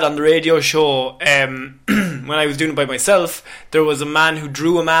once had on the radio show, when I was doing it by myself, there was a man who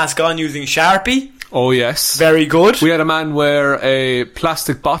drew a mask on using Sharpie. Oh yes. Very good. We had a man wear a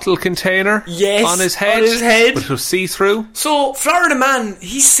plastic bottle container on his head. But it was see-through. So, Florida Man,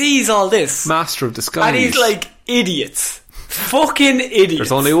 he sees all this. Master of disguise. And he's like, idiots. Fucking idiots.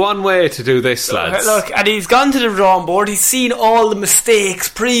 There's only one way to do this, lads. Look, and he's gone to the drawing board. He's seen all the mistakes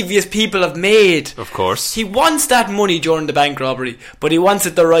previous people have made. Of course. He wants that money during the bank robbery, but he wants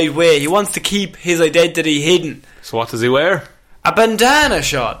it the right way. He wants to keep his identity hidden. So what does he wear? A bandana,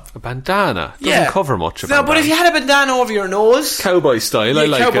 Sean. A bandana? Doesn't cover much of No, but if you had a bandana over your nose... Cowboy style, I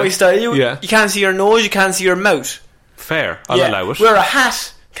like it. Cowboy style. You can't see your nose, you can't see your mouth. Fair, I'll allow it. Wear a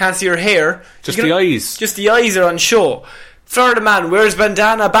hat, can't see your hair. Just the eyes. Just the eyes are on show. Florida Man wears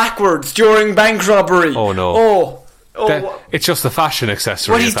bandana backwards during bank robbery. Oh no. Oh. It's just a fashion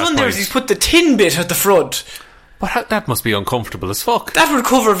accessory. What he's done there is he's put the tin bit at the front. But that must be uncomfortable as fuck. That would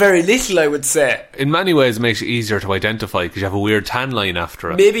cover very little, I would say. In many ways, it makes it easier to identify because you have a weird tan line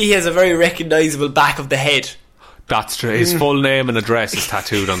after it. Maybe he has a very recognisable back of the head. That's true. His full name and address is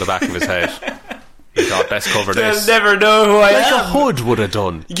tattooed on the back of his head. He thought, best cover this. They'll never know who I am. Like a hood would have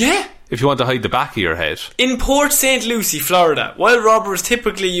done. Yeah. if you want to hide the back of your head. In Port St. Lucie, Florida, while robbers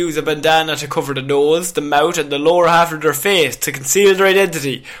typically use a bandana to cover the nose, the mouth and the lower half of their face to conceal their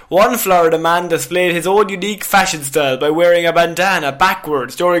identity, one Florida man displayed his own unique fashion style by wearing a bandana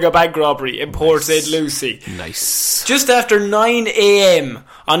backwards during a bank robbery in Port St. Lucie. Nice. Just after 9 a.m.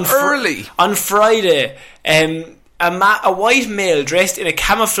 on Friday, a white male dressed in a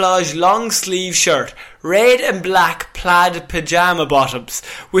camouflage long-sleeve shirt, red and black plaid pyjama bottoms,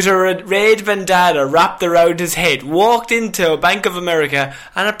 with a red bandana wrapped around his head, walked into Bank of America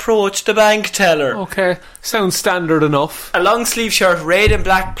and approached the bank teller. Okay, sounds standard enough. A long-sleeve shirt, red and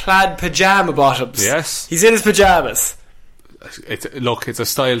black plaid pyjama bottoms. Yes. He's in his pyjamas. It's a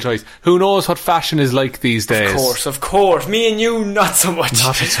style choice. Who knows what fashion is like these days? Of course. Me and you, not so much.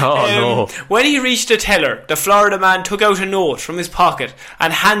 Not at all, no. When he reached the teller, the Florida man took out a note from his pocket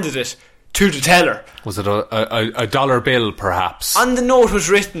and handed it to the teller. Was it a dollar bill, perhaps? On the note was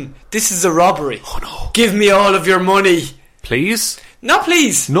written, "This is a robbery. Oh no. Give me all of your money." Please? No,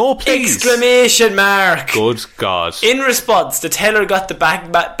 please. No, please. Exclamation mark. Good God. In response, the teller got the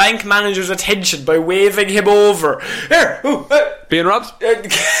bank manager's attention by waving him over. Here, Being robbed? Hey,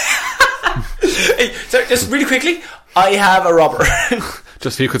 so just really quickly, I have a robber.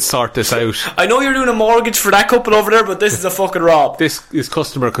 Just if you could sort this out. I know you're doing a mortgage for that couple over there, but this is a fucking rob. This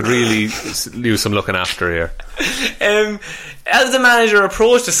customer could really use some looking after here. As the manager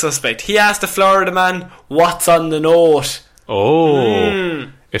approached the suspect, he asked the Florida man, "What's on the note?" Oh,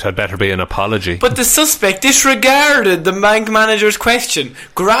 it had better be an apology. But the suspect disregarded the bank manager's question,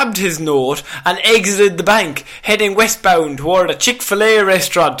 grabbed his note and exited the bank, heading westbound toward a Chick-fil-A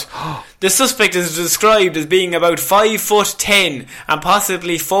restaurant. The suspect is described as being about 5'10" and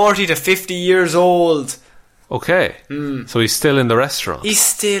possibly 40 to 50 years old. Okay, so he's still in the restaurant. He's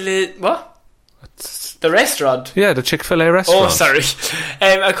still in... What? The restaurant? Yeah, the Chick-fil-A restaurant. Oh, sorry.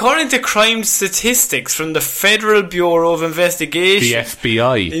 According to crime statistics from the Federal Bureau of Investigation... The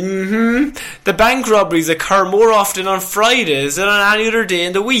FBI. The bank robberies occur more often on Fridays than on any other day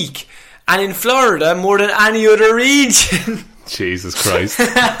in the week. And in Florida, more than any other region. Jesus Christ.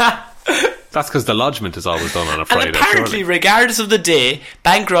 That's because the lodgement is always done on a Friday. And apparently, surely. regardless of the day,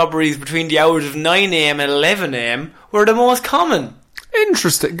 bank robberies between the hours of 9 a.m. and 11 a.m. were the most common.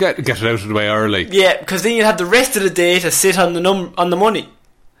 Interesting. Get it out of the way early. Yeah, because then you'd have the rest of the day to sit on the money.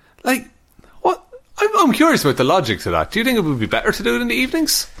 Like, what? I'm curious about the logic to that. Do you think it would be better to do it in the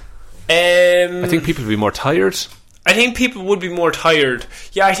evenings? I think people would be more tired. I think people would be more tired.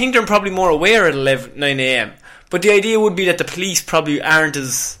 Yeah, I think they're probably more aware at 9 a.m. But the idea would be that the police probably aren't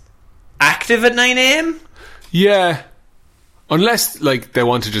as active at 9 a.m. Yeah. Unless, like, they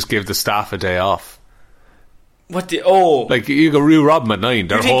want to just give the staff a day off. Like, you rob them at 9,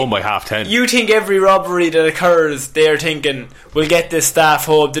 they're home by 10:30. You think every robbery that occurs, they're thinking, we'll get this staff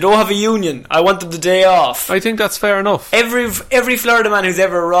home. They don't have a union. I want them the day off. I think that's fair enough. Every Florida man who's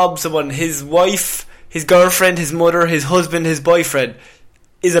ever robbed someone, his wife, his girlfriend, his mother, his husband, his boyfriend,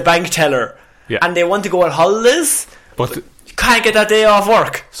 is a bank teller. Yeah. And they want to go on holidays, but you can't get that day off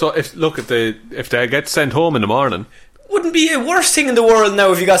work. So if they get sent home in the morning, wouldn't be a worst thing in the world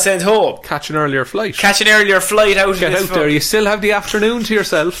now if you got sent home. Catch an earlier flight out. Get out there. You still have the afternoon to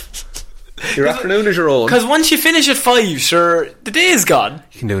yourself. Your afternoon is your own. Because once you finish at 5, sure, the day is gone.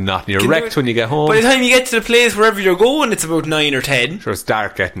 You can do nothing. You're wrecked when you get home. By the time you get to the place wherever you're going, it's about 9 or 10. Sure, it's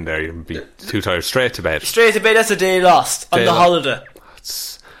dark getting there. You'll be too tired. Straight to bed. That's a day lost on the holiday.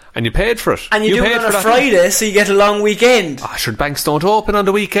 And you paid for it. And you do it on a Friday, so you get a long weekend. Sure, banks don't open on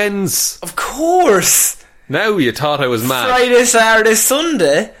the weekends. Of course. Now you thought I was mad. Friday, Saturday,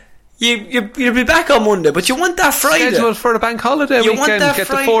 Sunday, you'll be back on Monday, but you want that Friday. Scheduled for the bank holiday weekend. Want that get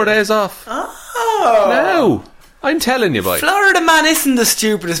Friday. The 4 days off. Oh. No. I'm telling you, boy. Florida man isn't the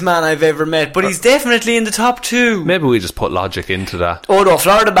stupidest man I've ever met, but he's definitely in the top 2. Maybe we just put logic into that. Oh no,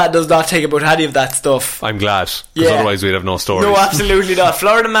 Florida man does not think about any of that stuff. I'm glad, because otherwise we'd have no stories. No, absolutely not.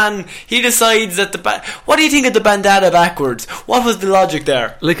 Florida man, he decides that what do you think of the bandana backwards? What was the logic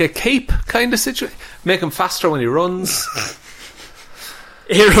there? Like a cape kind of situation. Make him faster when he runs.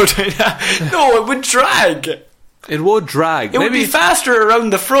 Aerodynamic. No, it would drag. It would drag. It would be faster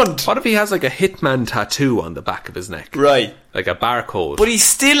around the front. What if he has like a Hitman tattoo on the back of his neck? Right. Like a barcode. But he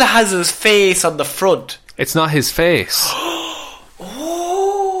still has his face on the front. It's not his face.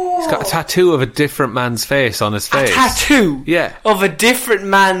 Oh. He's got a tattoo of a different man's face on his face. A tattoo? Yeah. Of a different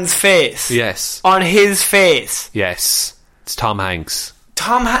man's face? Yes. On his face? Yes. It's Tom Hanks.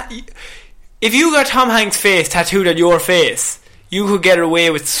 If you got Tom Hanks' face tattooed on your face, you could get away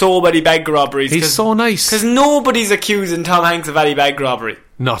with so many bank robberies. He's so nice. Because nobody's accusing Tom Hanks of any bank robbery.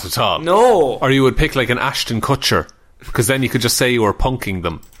 Not at all. No. Or you would pick like an Ashton Kutcher, because then you could just say you were punking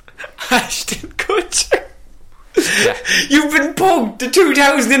them. Ashton Kutcher. Yeah. You've been punked. The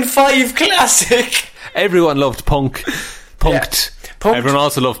 2005 classic. Everyone loved Punked. Punked. Everyone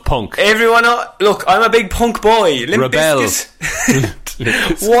also loved Punk. Everyone, look, I'm a big punk boy. Limp Rebel.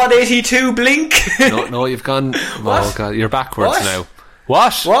 Bizkit. 182 Blink. No, you've gone. What? Oh God, you're backwards What? now.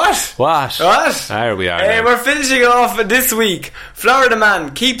 What? What? There we are. We're finishing off this week. Florida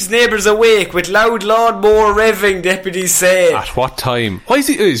man keeps neighbours awake with loud lawnmower revving, deputies say. At what time? Why is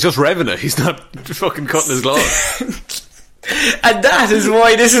he? He's just revving it. He's not fucking cutting his lawn. And that is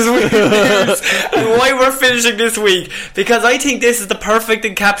why this is weird news and why we're finishing this week, because I think this is the perfect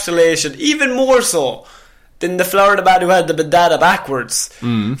encapsulation, even more so than the Florida man who had the bandana backwards.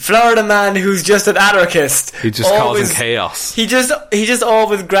 Florida man who's just an anarchist. He's just causing chaos. He just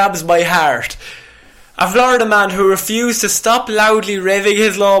always grabs my heart. A Florida man who refused to stop loudly revving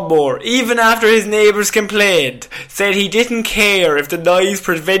his lawnmower even after his neighbours complained, said he didn't care if the noise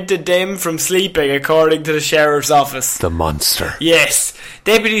prevented them from sleeping, according to the sheriff's office. The monster. Yes.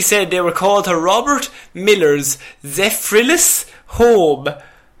 Deputies said they were called to Robert Miller's Zephyrilus home.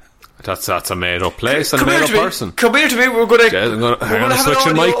 That's a made up place and a made up person. Come here to me. We're going to have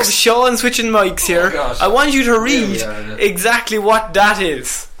switching mics. Sean switching mics here. I want you to read exactly what that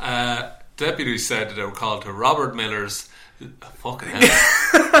is. Deputies said that they were called to Robert Miller's fucking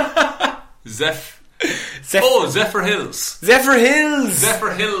hell. Zephyr Hills. Zephyr Hills.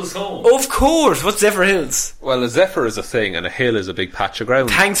 Zephyr Hills home. Of course. What's Zephyr Hills? Well, a zephyr is a thing and a hill is a big patch of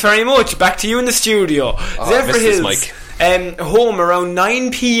ground. Thanks very much. Back to you in the studio. Zephyr Hills. Home around 9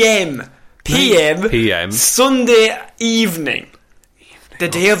 p.m. Sunday evening. The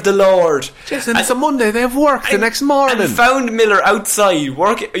day of the Lord. Jason, it's a Monday. They have work the next morning. And found Miller outside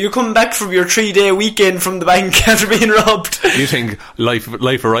work. You're coming back from your 3-day weekend from the bank after being robbed. You think life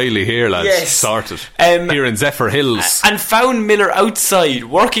O'Reilly here, lads? Yes. Sorted. Here in Zephyr Hills. And found Miller outside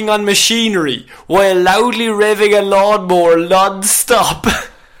working on machinery while loudly revving a lawnmower non-stop.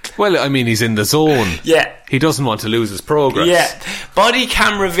 Well, I mean, he's in the zone. Yeah. He doesn't want to lose his progress. Yeah. Body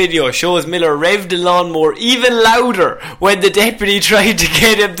camera video shows Miller revved the lawnmower even louder when the deputy tried to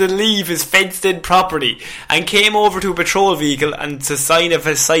get him to leave his fenced-in property and came over to a patrol vehicle and to sign of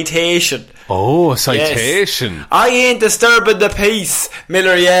a citation. Oh, a citation. Yes. I ain't disturbing the peace,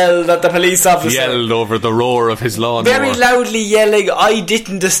 Miller yelled at the police officer. Yelled over the roar of his lawnmower. Very loudly yelling, I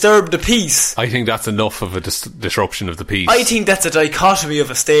didn't disturb the peace. I think that's enough of a disruption of the peace. I think that's a dichotomy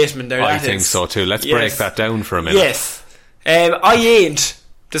of a statement there. I think so too. Let's break that down for a minute. Yes. I ain't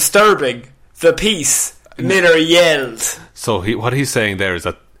disturbing the peace, Miller yelled. So what he's saying there is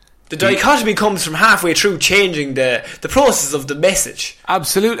that the dichotomy comes from halfway through changing the process of the message.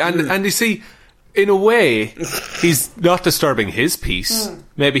 Absolutely. And you see, in a way, he's not disturbing his peace.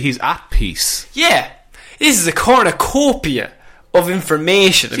 Maybe he's at peace. Yeah. This is a cornucopia of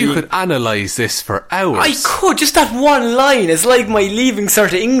information. You could analyse this for hours. I could. Just that one line is like my Leaving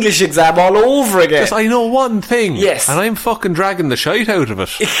Cert English exam all over again. Just, I know one thing. Yes. And I'm fucking dragging the shite out of it.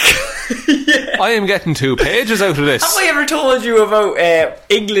 Yeah. I am getting 2 pages out of this. Have I ever told you about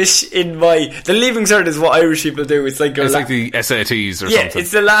English in the Leaving Cert is what Irish people do. It's like like the SATs or something. Yeah,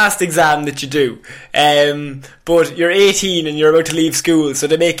 it's the last exam that you do. But you're 18 and you're about to leave school, so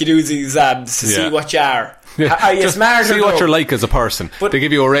they make you do the exams to see what you are. Are you smart or see what you're like as a person. But they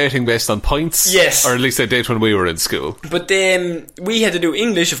give you a rating based on points. Yes. Or at least they did when we were in school. But then we had to do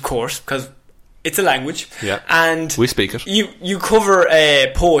English, of course, because it's a language. Yeah. And we speak it. You cover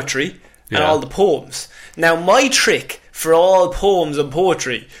poetry and all the poems. Now, my trick for all poems and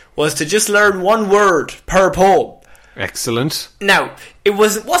poetry was to just learn one word per poem. Excellent. Now, it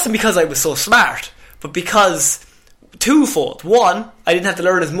wasn't because I was so smart, but because twofold. One, I didn't have to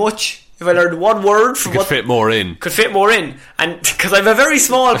learn as much. If I learned one word from could fit more in. And because I have a very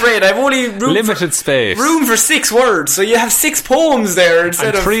small brain, I've only limited space. Room for 6 words. So you have 6 poems there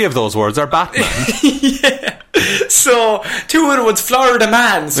instead of 3 of those words are Batman. Yeah. So 2 of them was Florida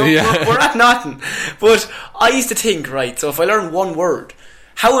man. So we're at nothing. But I used to think, right, so if I learned one word,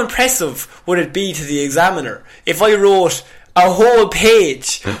 how impressive would it be to the examiner if I wrote a whole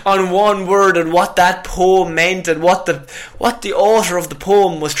page on one word and what that poem meant and what the author of the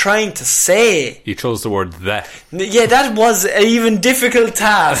poem was trying to say. You chose the word that. Yeah, that was an even difficult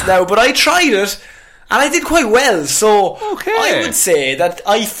task now, but I tried it and I did quite well, so I would say that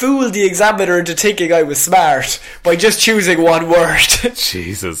I fooled the examiner into thinking I was smart by just choosing one word.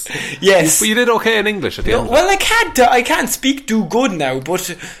 Jesus. Yes. But you did okay in English at the end. Well, I can't speak do good now, but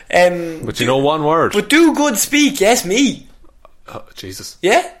you know one word. But do good speak, yes, me. Oh, Jesus.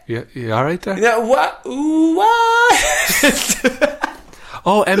 Yeah? You alright there? Yeah, what?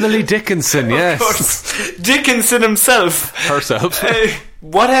 Oh, Emily Dickinson, yes. Dickinson himself. Herself.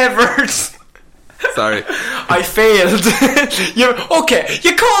 Whatever. Sorry. I failed. Okay,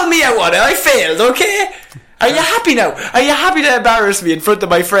 you called me out on it. I failed, okay? Are you happy now? Are you happy to embarrass me in front of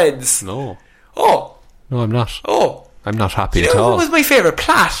my friends? No. Oh. No, I'm not. Oh. I'm not happy You at know all. what was my favourite?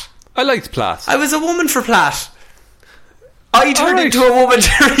 Platt. I liked Platt. I was a woman for Platt. I turned Alright. into a woman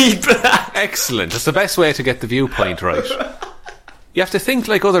to read Platt. Excellent. That's the best way to get the viewpoint right. You have to think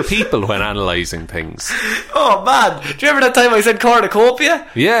like other people when analysing things. Oh man, do you remember that time I said cornucopia?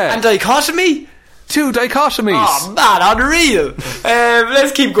 Yeah. And dichotomy? 2 dichotomies. Oh man, unreal.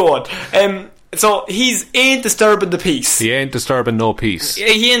 Let's keep going. So he's ain't disturbing the peace. He ain't disturbing no peace.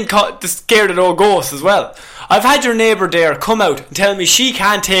 He ain't scared of no ghosts as well. I've had your neighbour there come out and tell me she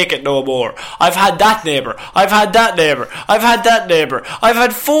can't take it no more. I've had that neighbour. I've had that neighbour. I've had that neighbour. I've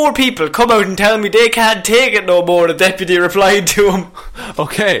had 4 people come out and tell me they can't take it no more, the deputy replied to him.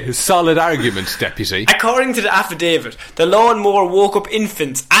 Okay, solid argument, deputy. According to the affidavit, the lawnmower woke up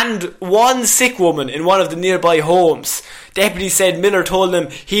infants and 1 sick woman in one of the nearby homes. Deputy said Miller told him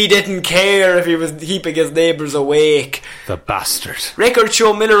he didn't care if he was keeping his neighbours awake. The bastard. Records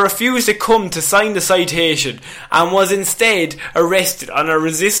show Miller refused to come to sign the citation and was instead arrested on a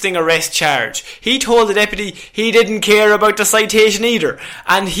resisting arrest charge. He told the deputy he didn't care about the citation either,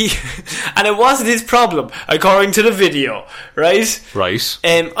 and it wasn't his problem, according to the video. Right? Right.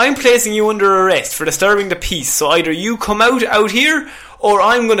 I'm placing you under arrest for disturbing the peace, so either you come out here, or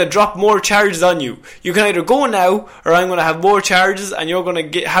I'm going to drop more charges on you. You can either go now, or I'm going to have more charges, and you're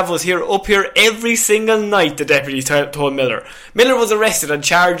going to have us up here every single night, the deputy told Miller. Miller was arrested on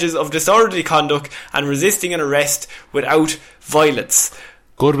charges of disorderly conduct and resisting an arrest without violence.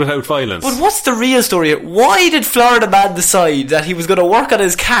 Good without violence. But what's the real story here? Why did Florida man decide that he was going to work on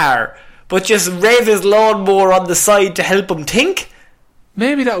his car, but just rev his lawnmower on the side to help him think?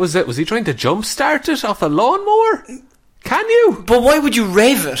 Maybe that was it. Was he trying to jumpstart it off a lawnmower? Can you? But why would you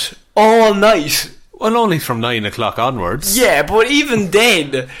rev it all night? Well, only from 9 o'clock onwards. Yeah, but even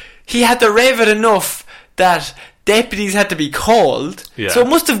then, he had to rev it enough that deputies had to be called. Yeah. So it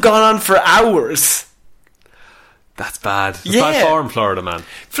must have gone on for hours. That's bad. It's Yeah. bad form, Florida man.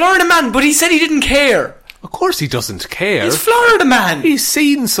 Florida man, but he said he didn't care. Of course he doesn't care. He's Florida man. He's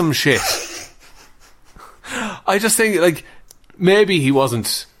seen some shit. I just think, like, maybe he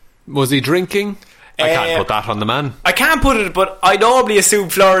wasn't... Was he drinking? I can't put that on the man. I can't put it, but I normally assume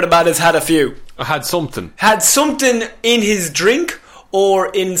Florida man has had a few. I had something. Had something in his drink, or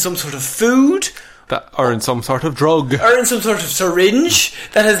in some sort of food, Or in some sort of drug. or in some sort of syringe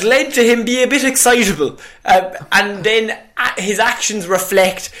that has led to him be a bit excitable. And then his actions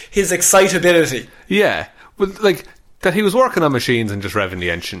reflect his excitability. Yeah. Well, like, that he was working on machines and just revving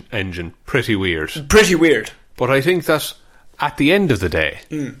the engine. Pretty weird. Pretty weird. But I think that at the end of the day,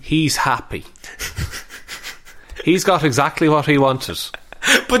 he's happy. He's got exactly what he wanted.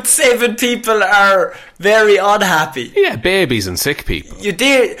 But 7 people are very unhappy. Yeah, babies and sick people.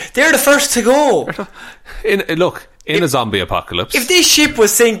 They're the first to go. In a zombie apocalypse. If this ship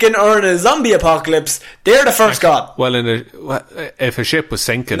was sinking or in a zombie apocalypse, they're the first gone. Well, if a ship was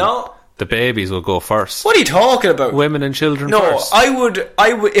sinking, No. the babies will go first. What are you talking about? Women and children No, first. I would.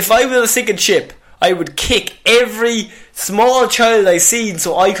 If I was a sinking ship, I would kick every small child I seen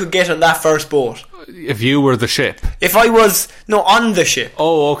so I could get on that first boat. If you were the ship. If I was on the ship.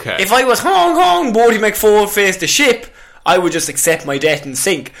 Oh, okay. If I was Hong Kong, Boaty McFour face the ship, I would just accept my death and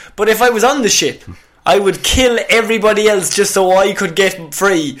sink. But if I was on the ship, I would kill everybody else just so I could get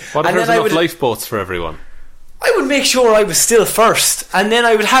free. What if And there's then enough lifeboats for everyone? I would make sure I was still first, and then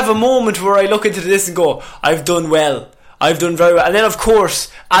I would have a moment where I look into this and go, I've done well, I've done very well. And then of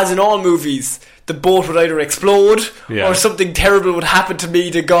course, as in all movies, the boat would either explode or something terrible would happen to me,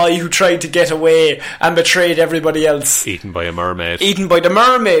 the guy who tried to get away and betrayed everybody else. Eaten by a mermaid. Eaten by the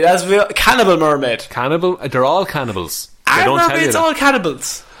mermaid, cannibal mermaid. Cannibal? They're all cannibals. They Are don't tell you mermaids that. all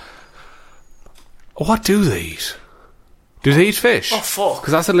cannibals? What do they eat? Do they eat fish? Oh, fuck.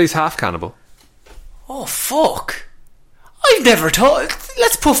 Because that's at least half cannibal. Oh, fuck. I've never thought.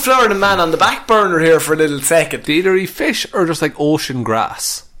 Let's put Florida man on the back burner here for a little second. They either eat fish or just like ocean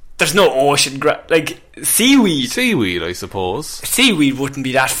grass. There's no ocean like seaweed. Seaweed, I suppose. Seaweed wouldn't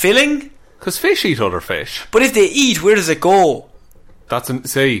be that filling. Because fish eat other fish. But if they eat, where does it go?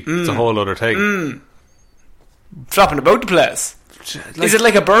 It's a whole other thing. Flopping about the place. Is it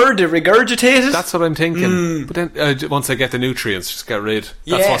like a bird that regurgitated? That's what I'm thinking. But then once I get the nutrients, just get rid.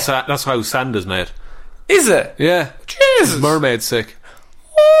 That's that's how sand is made. Is it? Yeah. Jesus. Mermaid sick.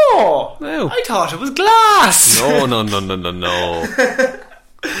 Oh, No. I thought it was glass. No.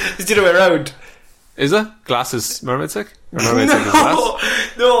 It's the other way around. Is it? Glass is mermaid sick? Or mermaid sick is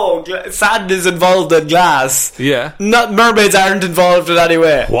glass? No, sand is involved in glass. Yeah. Not mermaids aren't involved in any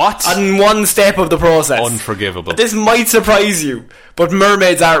way. What? On one step of the process. Unforgivable. This might surprise you, but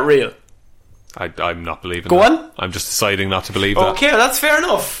mermaids aren't real. I'm not believing Go that. on. I'm just deciding not to believe that. Okay, that's fair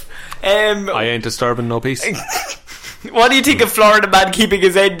enough. I ain't disturbing no peace. What do you think of Florida man keeping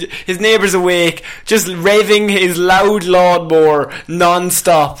his neighbours awake, just revving his loud lawnmower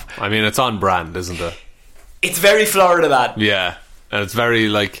non-stop? I mean, it's on brand, isn't it? It's very Florida man. Yeah. And it's very,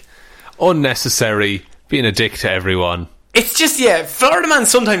 like, unnecessary, being a dick to everyone. It's just, Florida man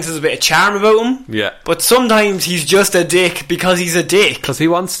sometimes has a bit of charm about him. Yeah. But sometimes he's just a dick because he's a dick. Because he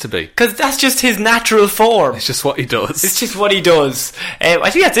wants to be. Because that's just his natural form. It's just what he does. It's just what he does. I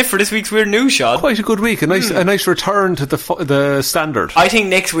think that's it for this week's Weird News, Sean. Quite a good week. A nice return to the standard. I think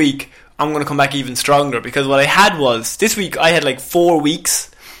next week I'm going to come back even stronger, because what I had was, this week I had like 4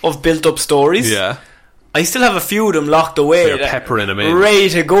 weeks of built up stories. Yeah. I still have a few of them locked away. So you're peppering them in. Ready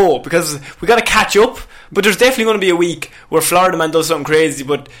to go, because we got to catch up. But there's definitely going to be a week where Florida man does something crazy,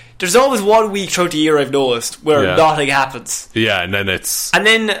 but there's always 1 week throughout the year I've noticed where nothing happens. Yeah, and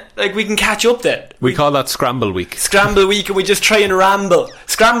then we can catch up then. We call that Scramble Week. Scramble Week, and we just try and ramble.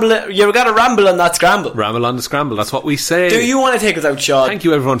 You got to ramble on that scramble. Ramble on the scramble, that's what we say. Do you want to take us out, Sean? Thank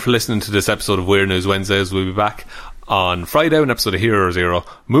you everyone for listening to this episode of Weird News Wednesdays. We'll be back on Friday, an episode of Hero Zero.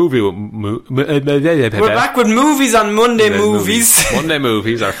 We're back with movies on Monday movies. Monday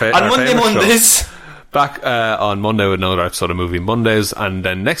movies, our favourite. On Monday Mondays. Show. Back on Monday with another episode of Movie Mondays, and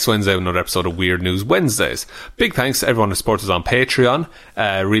then next Wednesday with another episode of Weird News Wednesdays. Big thanks to everyone who supports us on Patreon.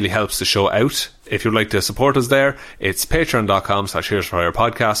 Really helps the show out. If you'd like to support us there, it's patreon.com/Here's for Hire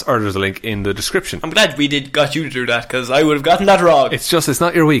podcast, or there's a link in the description. I'm glad we got you to do that, because I would have gotten that wrong. It's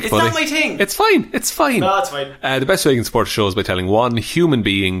not your week, it's buddy. It's not my thing. It's fine. No, it's fine. The best way you can support the show is by telling one human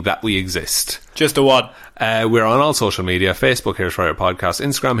being that we exist. Just a one. We're on all social media: Facebook, Here's for Hire podcast;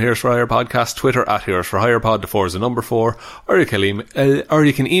 Instagram, Here's for Hire podcast; Twitter, @Here's for Hire pod. The 4 is the number 4. Or you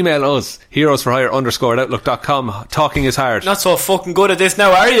can email us, heroesforhire_@outlook.com. Talking is hard. Not so fucking good at this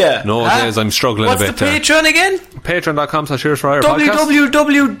now, are you? No, it is. I'm struggling a bit. What's the Patreon again? Patreon.com/Here's for Hire podcast.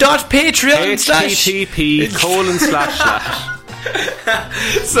 www.patreon/ http://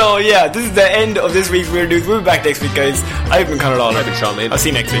 So this is the end of this week's Weird News. We'll be back next week, guys. I've been Conor Lawler. I've been Sean Main. I'll see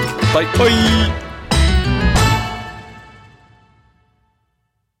you next week. Bye. Bye.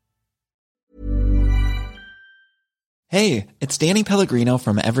 Hey, it's Danny Pellegrino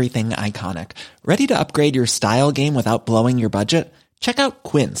from Everything Iconic. Ready to upgrade your style game without blowing your budget? Check out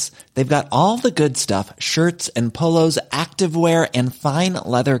Quince. They've got all the good stuff, shirts and polos, activewear, and fine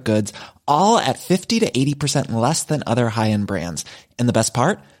leather goods, all at 50 to 80% less than other high-end brands. And the best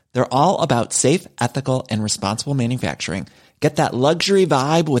part? They're all about safe, ethical, and responsible manufacturing. Get that luxury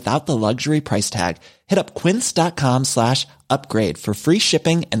vibe without the luxury price tag. Hit up quince.com/upgrade for free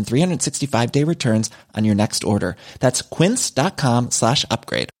shipping and 365-day returns on your next order. That's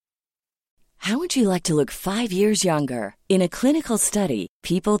quince.com/upgrade. How would you like to look 5 years younger? In a clinical study,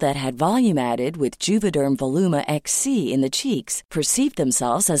 people that had volume added with Juvederm Voluma XC in the cheeks perceived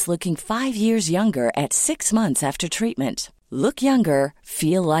themselves as looking 5 years younger at 6 months after treatment. Look younger,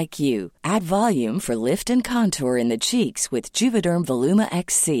 feel like you. Add volume for lift and contour in the cheeks with Juvederm Voluma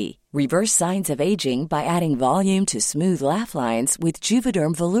XC. Reverse signs of aging by adding volume to smooth laugh lines with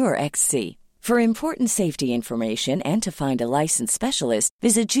Juvederm Volure XC. For important safety information and to find a licensed specialist,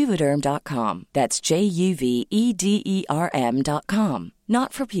 visit Juvederm.com. That's JUVEDERM.com.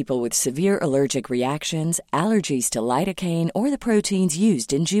 Not for people with severe allergic reactions, allergies to lidocaine, or the proteins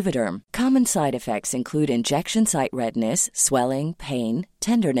used in Juvederm. Common side effects include injection site redness, swelling, pain,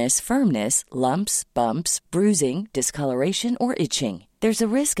 tenderness, firmness, lumps, bumps, bruising, discoloration, or itching. There's a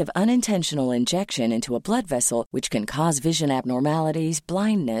risk of unintentional injection into a blood vessel, which can cause vision abnormalities,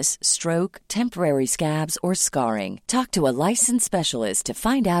 blindness, stroke, temporary scabs, or scarring. Talk to a licensed specialist to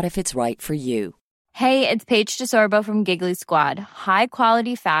find out if it's right for you. Hey, it's Paige DeSorbo from Giggly Squad. High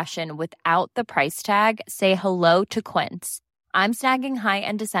quality fashion without the price tag. Say hello to Quince. I'm snagging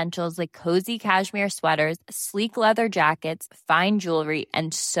high-end essentials like cozy cashmere sweaters, sleek leather jackets, fine jewelry,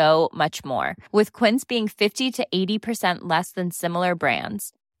 and so much more. With Quince being 50 to 80% less than similar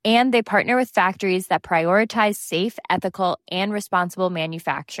brands. And they partner with factories that prioritize safe, ethical, and responsible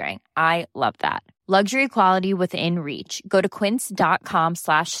manufacturing. I love that. Luxury quality within reach. Go to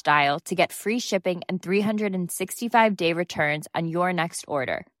quince.com/style to get free shipping and 365-day returns on your next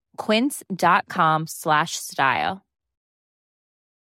order. Quince.com/style.